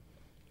there.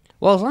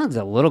 Well, as long as it's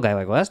a little guy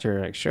like Lester,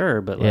 like sure,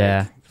 but like,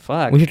 Yeah.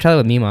 fuck. We should try that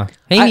with Mima.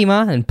 Hey I-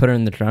 Mima, and put her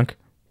in the trunk.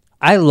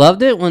 I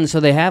loved it when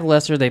they have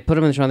Lester, they put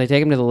him in the trunk, they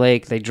take him to the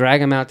lake, they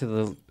drag him out to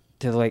the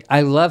lake.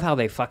 I love how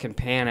they fucking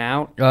pan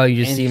out. Oh, you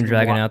just And see him he's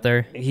dragging out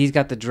there. He's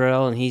got the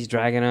drill and he's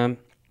dragging him.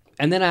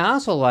 And then I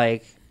also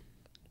like,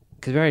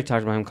 because we already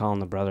talked about him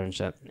calling the brother and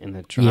shit in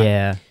the trunk.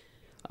 Yeah.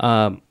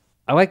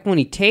 I like when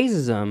he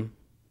tases him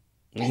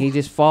and he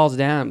just falls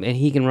down and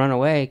he can run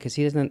away because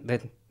he doesn't.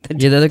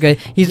 Yeah, the other guy,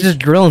 he's just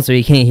drilling so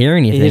he can't hear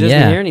anything. He doesn't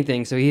yeah. hear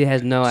anything, so he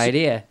has no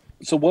idea.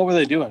 So what were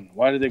they doing?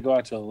 Why did they go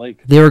out to the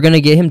lake? They were gonna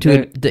get him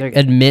to They're-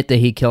 admit that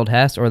he killed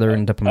Hess, or they were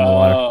gonna dump him in the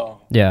water.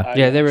 Oh, Yeah.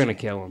 Yeah, they were gonna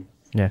kill him.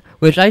 Yeah.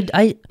 Which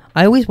I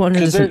always wondered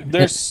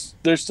because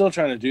they're still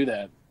trying to do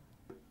that.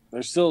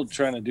 They're still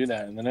trying to do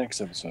that in the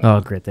next episode. Oh,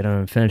 great! They don't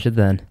even finish it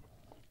then.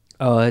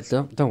 Oh,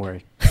 don't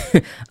worry.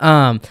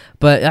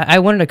 But I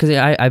wondered because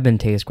I've been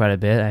tased quite a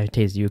bit. I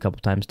tased you a couple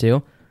times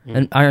too,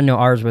 and I know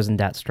ours wasn't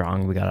that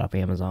strong. We got it off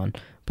Amazon,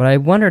 But I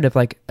wondered if,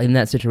 like, in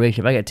that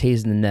situation, if I got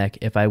tased in the neck,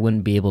 if I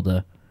wouldn't be able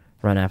to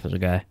run after the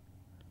guy.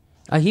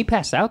 He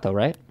passed out though,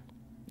 right?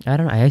 I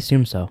don't know. I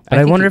assume so. But I I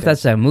think wonder he if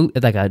that's a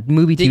like a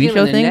movie Did he TV get him show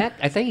in the thing. neck?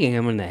 I think he hit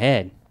him in the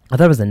head. I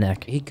thought it was the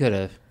neck. He could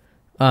have.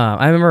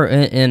 I remember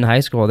in high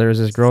school there was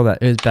this girl that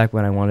it was back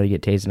when I wanted to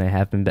get tased and I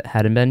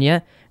hadn't been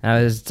yet. And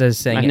I was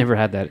just saying, I never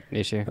had that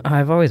issue.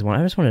 I've always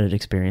wanted. I just wanted to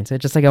experience it,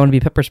 just like I want to be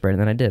pepper sprayed,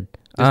 and then I did.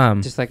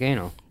 Just like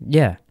anal.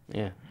 Yeah,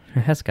 Yeah.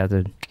 that's got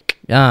to.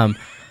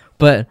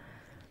 But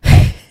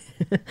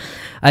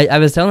I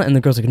was telling, and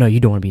the girl's like, "No, you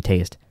don't want to be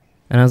tased."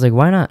 And I was like,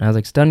 "Why not?" And I was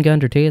like, "Stun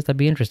gun or tased? That'd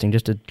be interesting,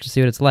 just to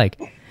see what it's like."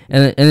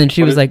 And then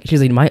she's like,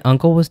 "My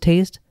uncle was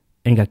tased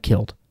and he got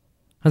killed."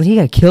 I was like, "He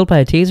got killed by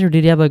a taser?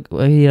 Did he have like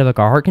a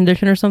heart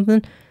condition or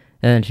something?"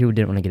 And she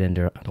didn't want to get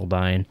into uncle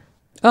dying.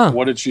 Oh.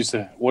 What did she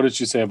say? What did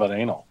she say about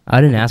anal?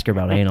 I didn't ask her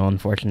about anal,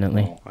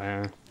 unfortunately.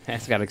 Wow.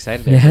 That's got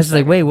excited. Yeah, it's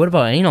like, wait, what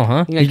about anal,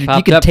 huh? You like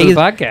popped up for the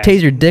podcast.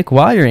 tase your dick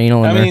while you're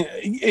anal in I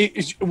there.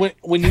 mean,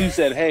 when you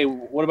said, "Hey,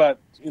 what about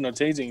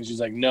tasing?" She's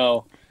like,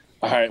 "No."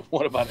 All right,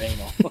 what about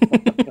anal?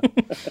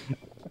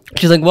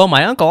 She's like, well,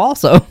 my uncle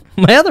also.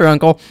 My other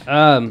uncle.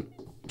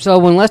 So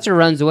when Lester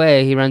runs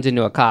away, he runs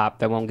into a cop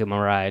that won't give him a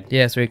ride.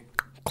 Yeah, so he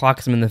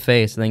clocks him in the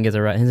face and then gets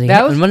a ride. He's like,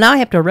 That was- well, now I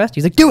have to arrest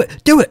you. He's like,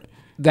 do it.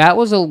 That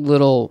was a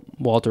little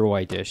Walter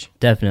White-ish.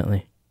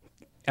 Definitely.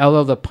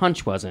 Although the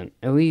punch wasn't.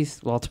 At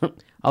least Walter...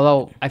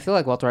 Although I feel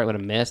like Walter White would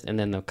have missed, and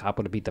then the cop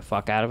would have beat the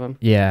fuck out of him.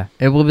 Yeah.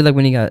 It will be like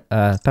when he got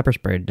pepper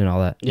sprayed and all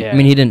that. Yeah. I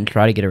mean, he didn't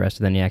try to get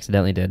arrested, then he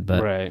accidentally did,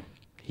 but Right.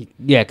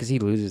 Because he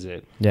loses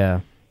it. yeah.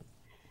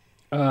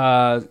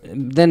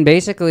 Then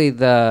basically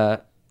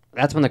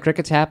that's when the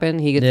crickets happen.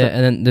 He gets Yeah,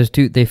 and then there's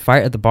they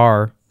fight at the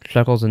bar,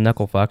 Shuckles and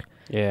Knucklefuck.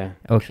 Yeah.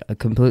 Oh,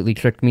 completely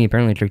tricked me,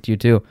 apparently tricked you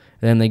too.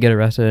 And then they get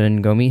arrested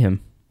and go meet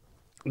him.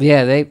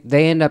 Yeah,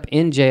 they end up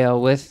in jail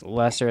with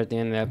Lester at the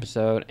end of the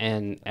episode,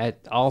 and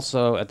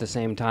also at the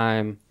same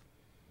time,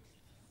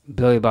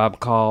 Billy Bob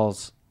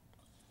calls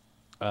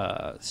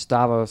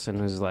Stavros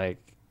and was like,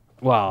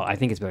 well, I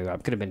think it's Billy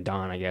Bob. Could have been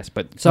Don, I guess,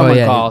 but someone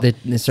called. They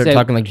start said,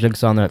 talking like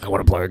Jigsaw, and they're like, I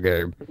want to play a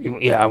game.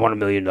 Yeah, I want $1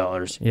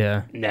 million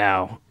Yeah.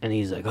 now, and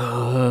he's like,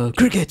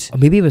 crickets. Or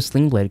maybe it was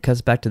Sling Blade. It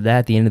cuts back to that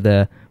at the end of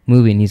the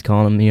movie, and he's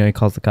calling him, he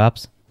calls the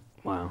cops.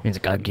 Wow, He's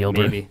like, God,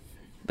 Gilbert. maybe.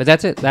 But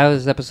that's it. That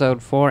was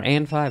episode 4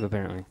 and 5,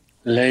 apparently.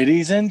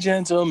 Ladies and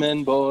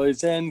gentlemen,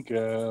 boys and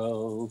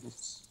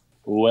girls,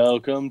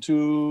 welcome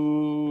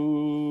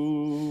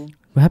to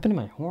What happened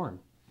to my horn?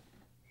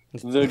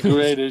 the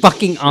greatest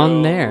fucking on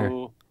show there.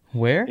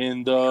 Where?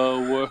 in the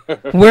world.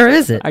 Where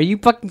is it? Are you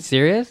fucking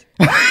serious?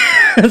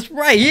 It's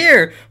right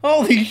here.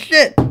 Holy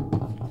shit.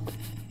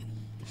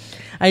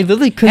 I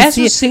literally couldn't As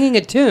see was it. singing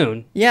a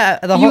tune, Yeah,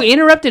 the you whole...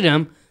 interrupted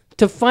him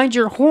to find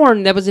your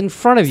horn that was in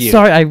front of you.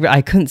 Sorry,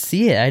 I couldn't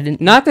see it. I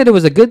didn't... Not that it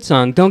was a good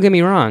song. Don't get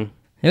me wrong.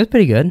 It was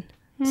pretty good.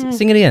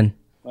 Sing it again.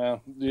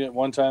 Well, yeah,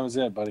 one time is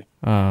it, buddy.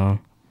 Oh. Is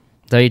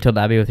that what you told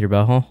Abby with your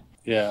butthole?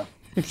 Yeah.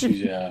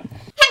 Yeah.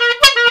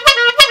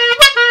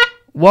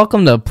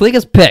 Welcome to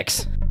Pligas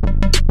Picks.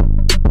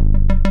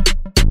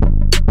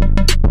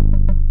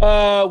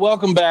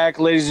 Welcome back,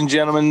 ladies and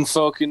gentlemen,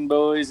 fucking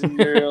boys and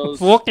girls.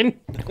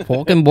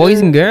 Fucking Boys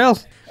and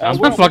girls. I'm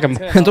not fucking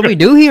That's what we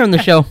do here on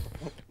the show.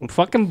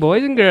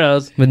 boys and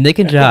girls. With Nick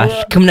and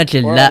Josh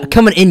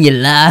coming in you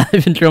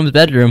live in Jerome's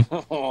bedroom.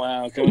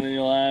 Wow, coming in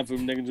your live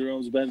from Nick and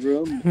Jerome's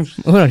bedroom.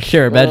 We don't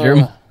share a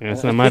bedroom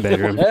That's not my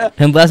bedroom.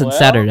 unless it's well,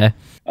 Saturday.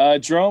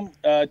 Jerome,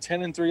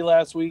 10-3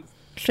 last week.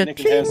 Nick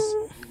has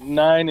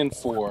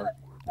 9-4.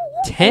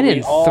 10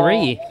 and all-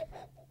 3.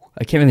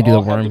 I can't really do the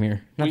all have worm the-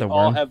 here. Not We the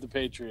all worm. have the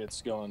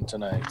Patriots going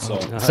tonight. So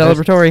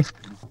Celebratory.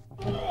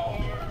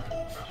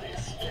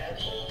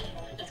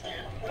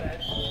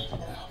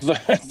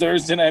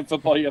 Thursday night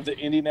football, you have the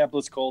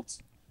Indianapolis Colts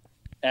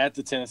at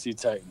the Tennessee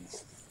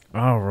Titans.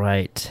 All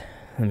right.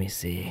 Let me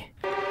see.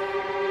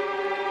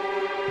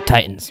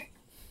 Titans.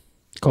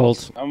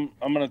 Colts. I'm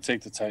gonna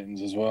take the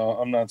Titans as well.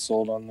 I'm not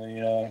sold on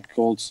the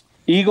Colts.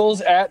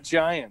 Eagles at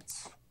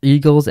Giants.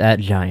 Eagles at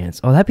Giants.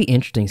 Oh, that'd be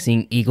interesting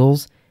seeing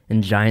Eagles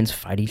and Giants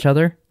fight each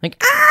other. Like,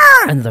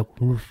 ah! And the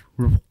roof.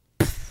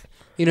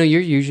 You know,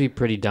 you're usually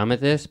pretty dumb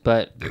at this,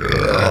 but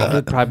it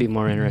would probably be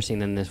more interesting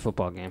than this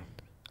football game.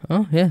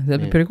 Oh, yeah,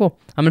 that'd be pretty cool.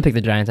 I'm going to pick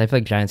the Giants. I feel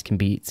like Giants can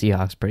beat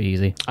Seahawks pretty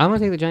easy. I'm going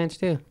to take the Giants,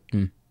 too.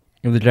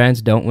 If the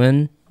Giants don't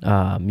win,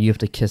 you have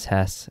to kiss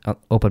Hess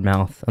open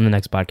mouth on the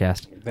next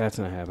podcast. That's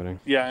not happening.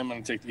 Yeah, I'm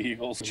gonna take the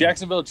Eagles.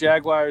 Jacksonville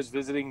Jaguars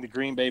visiting the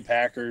Green Bay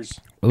Packers.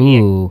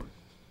 Ooh.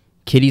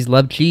 Kitties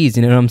love cheese,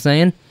 you know what I'm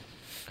saying?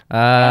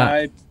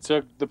 I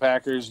took the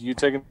Packers. You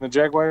taking the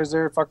Jaguars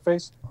there,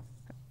 fuckface?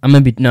 I'm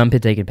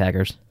taking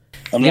Packers.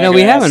 I'm You not know,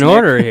 we gonna have ask an Nick.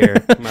 order here,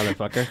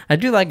 motherfucker. I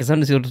do like it.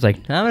 Sometimes people just like,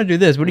 I'm going to do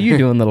this. What are you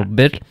doing, little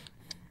bitch?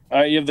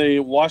 You have the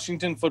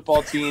Washington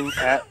football team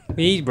at.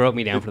 He broke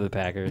me down for the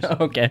Packers.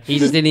 Okay. He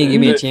just didn't even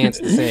give me a chance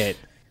to say it.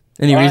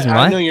 Any reason I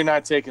why? know you're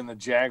not taking the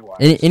Jaguars.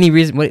 Any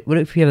reason? What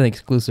if you have an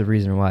exclusive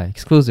reason why?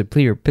 Exclusive,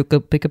 please.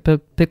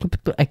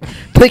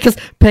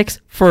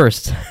 Picks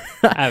first.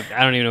 I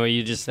don't even know what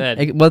you just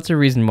said. What's the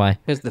reason why?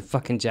 Because the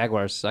fucking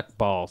Jaguars suck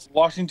balls.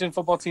 Washington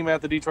football team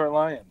at the Detroit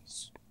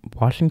Lions.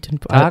 Washington.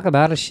 Talk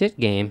about a shit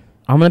game.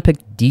 I'm gonna pick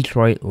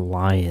Detroit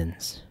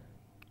Lions.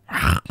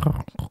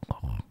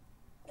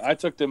 I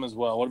took them as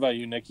well. What about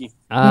you, Nikki?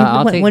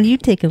 what do you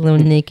take, a little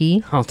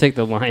Nicky? I'll take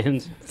the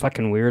Lions.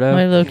 Fucking weirdo.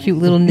 My little cute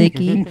little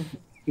Nicky.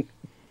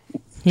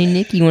 Hey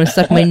Nicky, you want to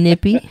suck my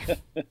nippy?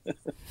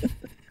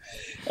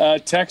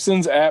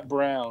 Texans at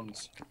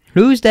Browns.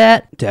 Who's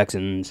that?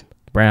 Texans.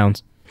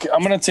 Browns.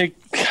 I'm gonna take.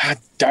 God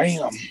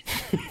damn.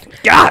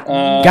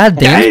 God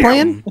damn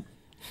playing?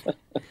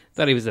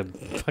 Thought he was a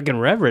fucking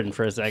reverend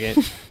for a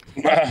second.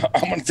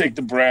 I'm gonna take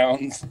the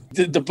Browns.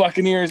 The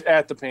Buccaneers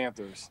at the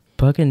Panthers.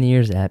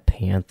 Buccaneers at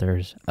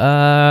Panthers.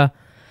 I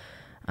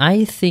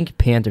think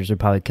Panthers would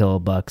probably kill a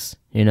Bucks.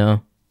 You know,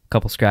 a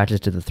couple scratches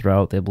to the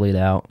throat, they bleed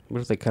out.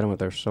 What if they cut him with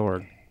their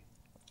sword?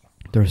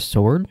 Their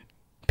sword?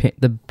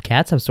 The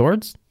cats have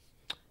swords?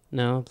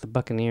 No, the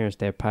Buccaneers.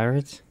 They're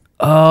pirates.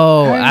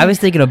 Oh, I was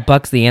thinking of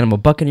Bucks the animal.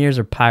 Buccaneers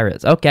are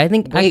pirates. Okay, I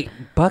think. Wait,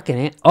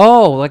 Buccaneers?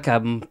 Oh, like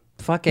a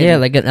fucking. Yeah,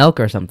 like an elk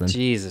or something.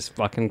 Jesus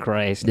fucking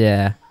Christ.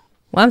 Yeah.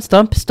 Well, I'm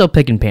still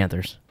picking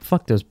Panthers.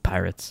 Fuck those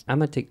pirates. I'm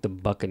gonna take the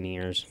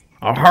Buccaneers.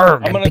 I'm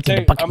gonna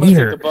take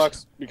the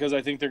Bucks because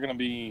I think they're gonna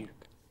be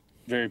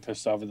very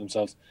pissed off with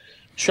themselves.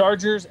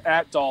 Chargers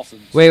at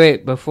Dolphins.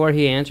 Wait. Before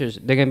he answers,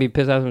 they're gonna be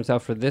pissed off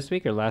themselves for this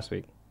week or last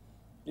week?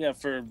 Yeah,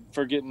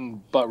 for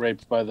getting butt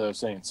raped by the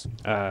Saints.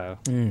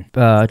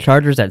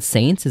 Chargers at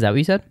Saints. Is that what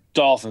you said?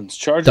 Dolphins.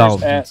 Chargers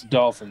Dolphins. at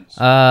Dolphins.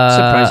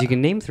 Surprised you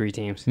can name 3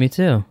 teams. Me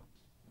too.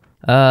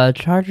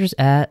 Chargers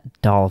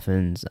at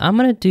Dolphins. I'm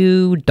gonna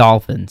do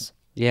Dolphins.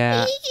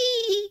 Yeah.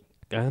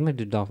 I'm gonna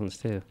do Dolphins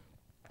too.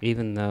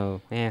 Even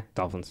though,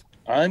 Dolphins.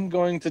 I'm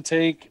going to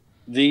take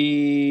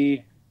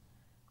the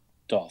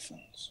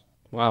Dolphins.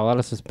 Wow, a lot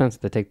of suspense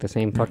to take the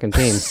same fucking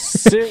team.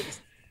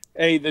 6.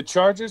 Hey, the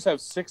Chargers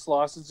have 6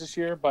 losses this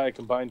year by a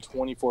combined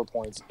 24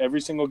 points. Every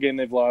single game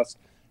they've lost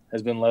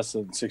has been less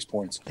than 6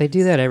 points. They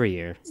do that every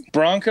year.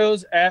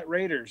 Broncos at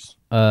Raiders.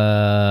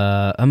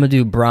 I'm gonna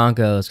do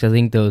Broncos because I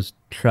think those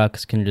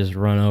trucks can just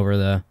run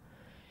over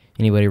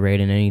anybody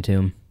raiding any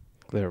tomb.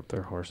 They're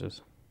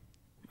horses.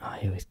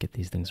 I always get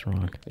these things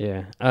wrong.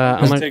 Yeah.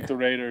 I'm going to take the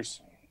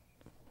Raiders.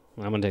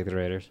 I'm gonna take the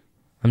Raiders.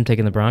 I'm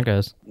taking the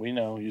Broncos. We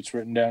know. It's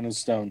written down in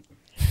stone.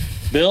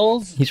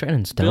 Bills. He's writing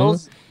in stone.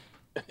 Bills.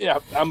 Yeah,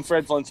 I'm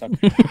Fred Flintstone.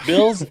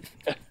 Bills.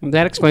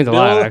 That explains a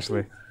lot,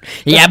 actually.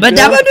 Yeah, but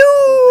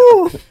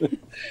dabadoo.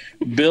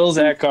 Bills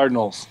at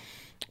Cardinals.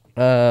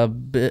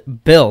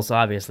 Bills,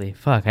 obviously.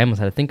 Fuck, I almost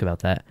had to think about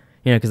that.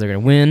 You know, because they're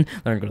gonna win.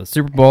 They're gonna go to the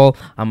Super Bowl.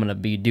 I'm gonna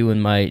be doing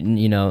my,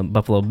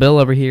 Buffalo Bill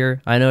over here.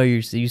 I know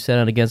you said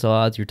it against all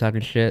odds. You're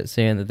talking shit,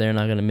 saying that they're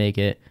not gonna make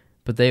it,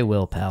 but they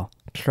will, pal.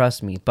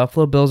 Trust me.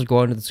 Buffalo Bills are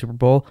going to the Super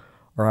Bowl,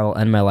 or I will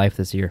end my life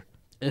this year.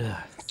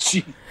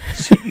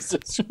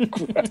 Jesus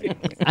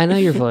Christ. I know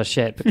you're full of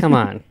shit, but come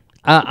on.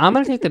 I'm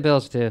gonna take the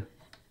Bills too.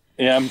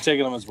 Yeah, I'm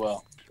taking them as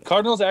well.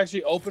 Cardinals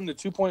actually opened a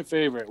 2-point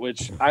favorite,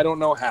 which I don't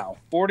know how.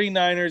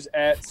 49ers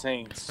at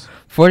Saints.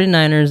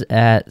 49ers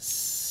at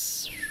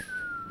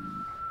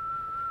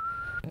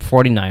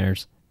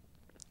 49ers.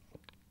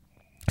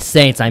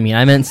 Saints, I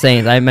meant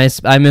Saints. I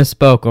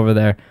misspoke over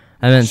there.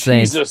 I meant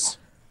Saints. Jesus.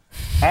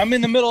 I'm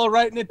in the middle of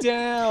writing it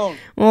down.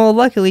 Well,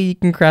 luckily you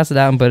can cross it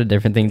out and put a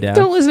different thing down.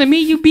 Don't listen to me.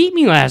 You beat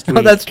me last week.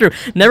 Oh, that's true.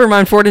 Never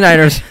mind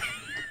 49ers.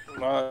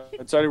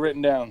 It's already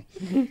written down.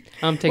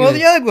 I'm taking. Well,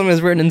 the other one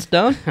was written in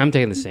stone. I'm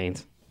taking the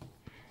Saints.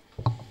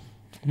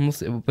 We'll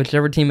see.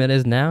 Whichever team it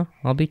is now,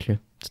 I'll beat you.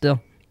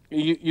 Still.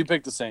 You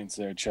picked the Saints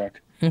there,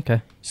 Chuck.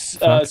 Okay.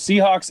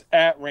 Seahawks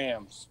at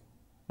Rams.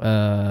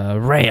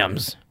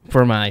 Rams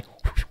for my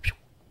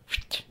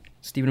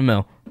Stephen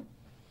Amell.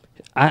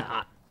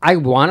 I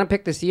want to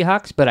pick the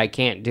Seahawks, but I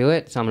can't do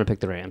it, so I'm going to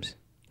pick the Rams.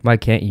 Why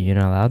can't you? You're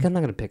not allowed? I'm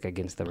not going to pick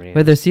against the Rams.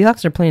 Wait, the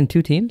Seahawks are playing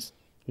 2 teams?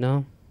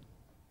 No.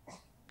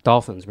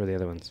 Dolphins were the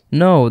other ones.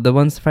 No, the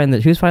ones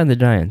who's fighting the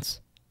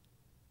Giants?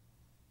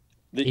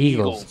 The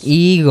Eagles.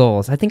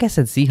 Eagles. I think I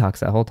said Seahawks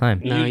that whole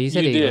time. No, you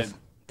said you Eagles.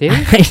 did.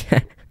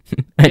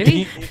 Did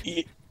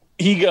he?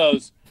 He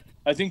goes,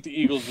 I think the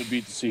Eagles would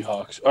beat the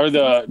Seahawks. Or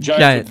the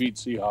Giants would beat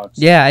Seahawks.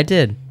 Yeah, I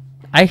did.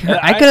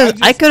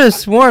 I could have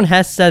sworn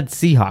Hess said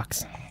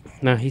Seahawks.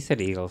 No, he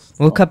said Eagles.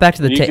 We'll cut back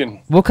to the tape.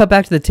 We'll cut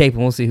back to the tape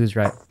and we'll see who's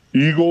right.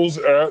 Eagles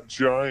at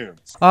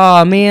Giants.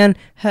 Oh man,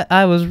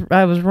 I was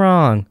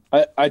wrong.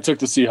 I took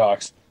the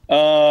Seahawks.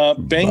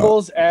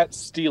 Bengals at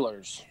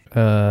Steelers.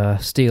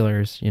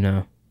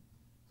 Steelers.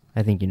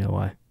 I think you know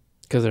why.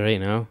 Because they're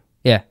 8-0.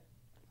 Yeah.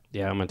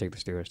 Yeah, I'm gonna take the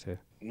Steelers too.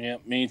 Yeah,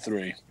 me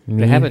 3.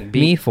 They haven't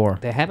beat me 4.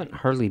 They haven't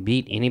hardly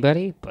beat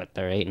anybody, but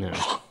they're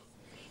 8-0.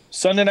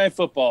 Sunday Night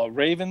Football.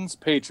 Ravens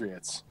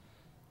Patriots.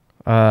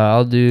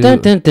 I'll do. Dun,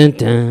 dun, dun,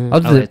 dun.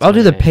 I'll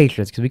do the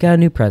Patriots because we got a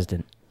new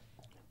president.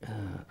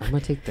 I'm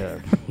gonna take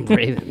the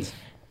Ravens.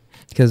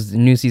 Because the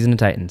new season of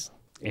Titans.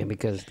 And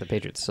because the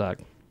Patriots suck.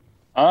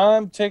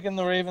 I'm taking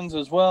the Ravens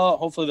as well.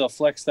 Hopefully they'll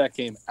flex that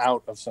game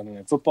out of Sunday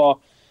Night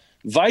Football.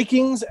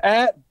 Vikings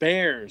at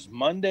Bears,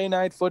 Monday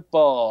Night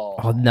Football.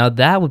 Oh, now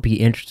that would be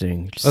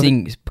interesting.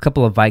 Seeing a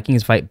couple of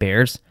Vikings fight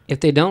Bears.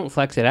 If they don't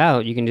flex it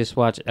out, you can just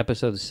watch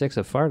episode 6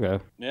 of Fargo.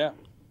 Yeah.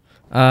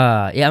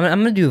 Yeah, I'm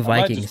gonna do I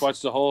might Vikings. just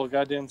watch the whole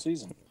goddamn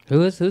season.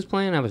 Who's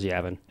playing? I was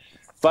yapping.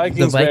 The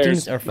Vikings, Vikings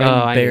Bears. are fighting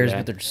I knew Bears that.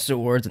 with their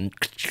swords and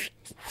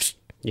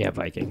Yeah,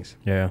 Vikings.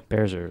 yeah,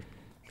 Bears are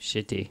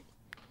shitty.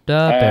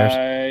 Bears.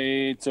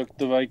 I took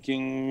the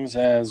Vikings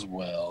as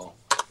well.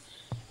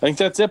 I think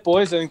that's it,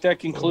 boys. I think that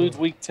concludes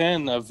week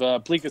 10 of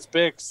Pleekus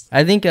Picks.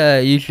 I think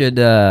you should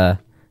have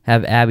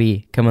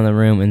Abby come in the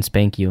room and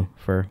spank you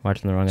for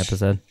watching the wrong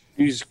episode.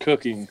 He's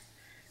cooking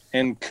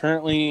and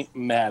currently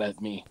mad at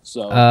me.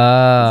 So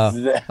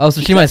So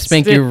she might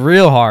spank you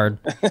real hard.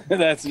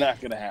 that's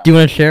not going to happen. Do you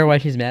want to share why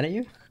she's mad at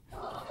you?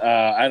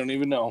 I don't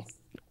even know.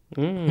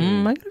 I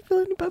got a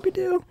feeling you probably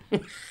do.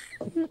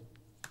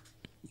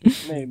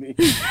 Maybe.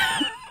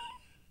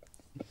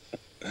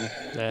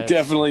 That-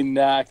 Definitely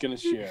not going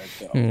to share it,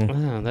 though.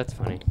 Oh, that's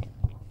funny.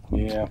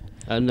 Yeah.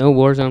 No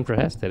Warzone for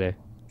Hess today.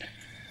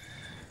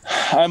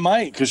 I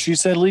might, because she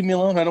said, leave me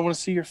alone. I don't want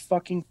to see your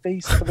fucking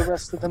face for the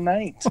rest of the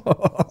night.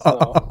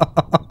 So,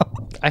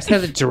 I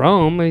said that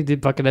Jerome, he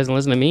fucking doesn't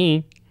listen to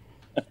me.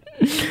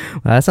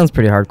 Well, that sounds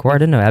pretty hardcore. I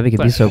didn't know Abby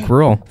could be so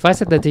cruel. If I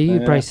said that to you,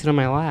 you'd probably sit on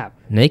my lap.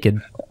 Naked.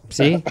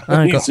 See?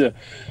 he's a-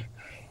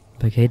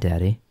 Like, hey,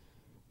 Daddy.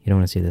 You don't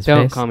want to see this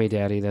Don't face? call me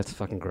daddy. That's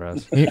fucking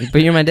gross.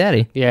 But you're my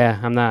daddy. Yeah,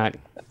 I'm not.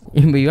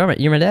 But you're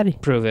my daddy.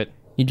 Prove it.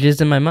 You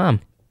jizzed in my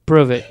mom.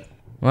 Prove it.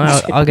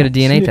 Well, I'll get a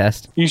DNA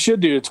test. You should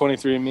do a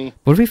 23andMe.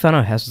 What if we found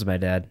out Hess was my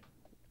dad?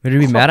 Would you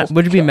be mad at?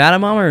 Would you be mad at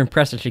Mom or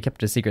impressed that she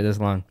kept it a secret this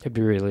long? I'd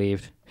be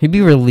relieved. He'd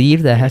be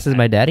relieved that Hess is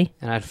my daddy.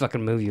 And I'd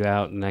fucking move you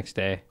out the next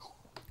day.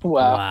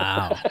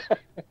 Wow.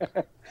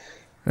 Wow.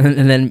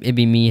 and then it'd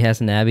be me,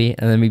 Hess, and Abby,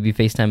 and then we'd be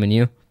FaceTiming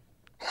you.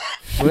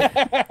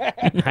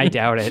 I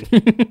doubt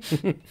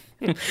it.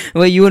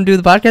 Wait, you wouldn't do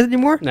the podcast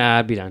anymore? Nah,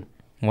 I'd be done.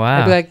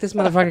 Wow. I'd be like, this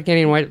motherfucker can't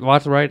even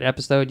watch the right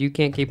episode. You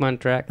can't keep on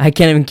track. I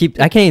can't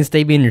even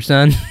stay being your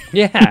son.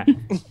 Yeah.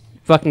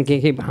 Fucking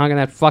can't keep honking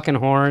that fucking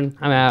horn.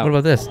 I'm out. What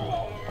about this?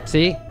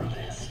 See?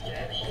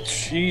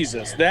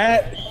 Jesus,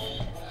 that...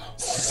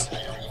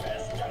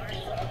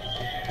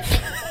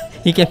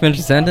 You can't finish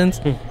a sentence?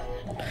 All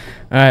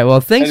right, well,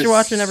 thanks that for is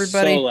watching,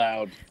 everybody. So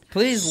loud.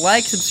 Please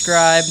like,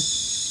 subscribe.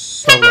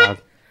 So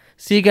loud.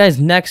 See you guys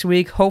next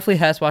week. Hopefully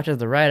Hess watches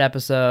the right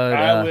episode.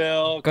 I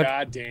will. go-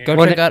 God damn.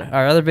 Go check out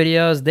our other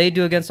videos. They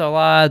do Against All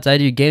Odds. I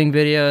do gaming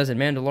videos and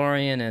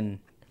Mandalorian and a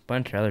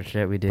bunch of other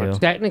shit we do.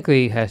 But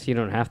technically, Hess, you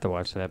don't have to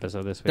watch that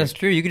episode this week. That's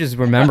true. You can just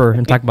remember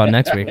and talk about it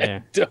next week.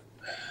 Yeah.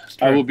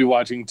 I will be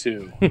watching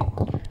too.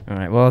 All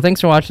right. Well,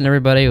 thanks for watching,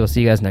 everybody. We'll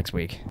see you guys next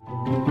week.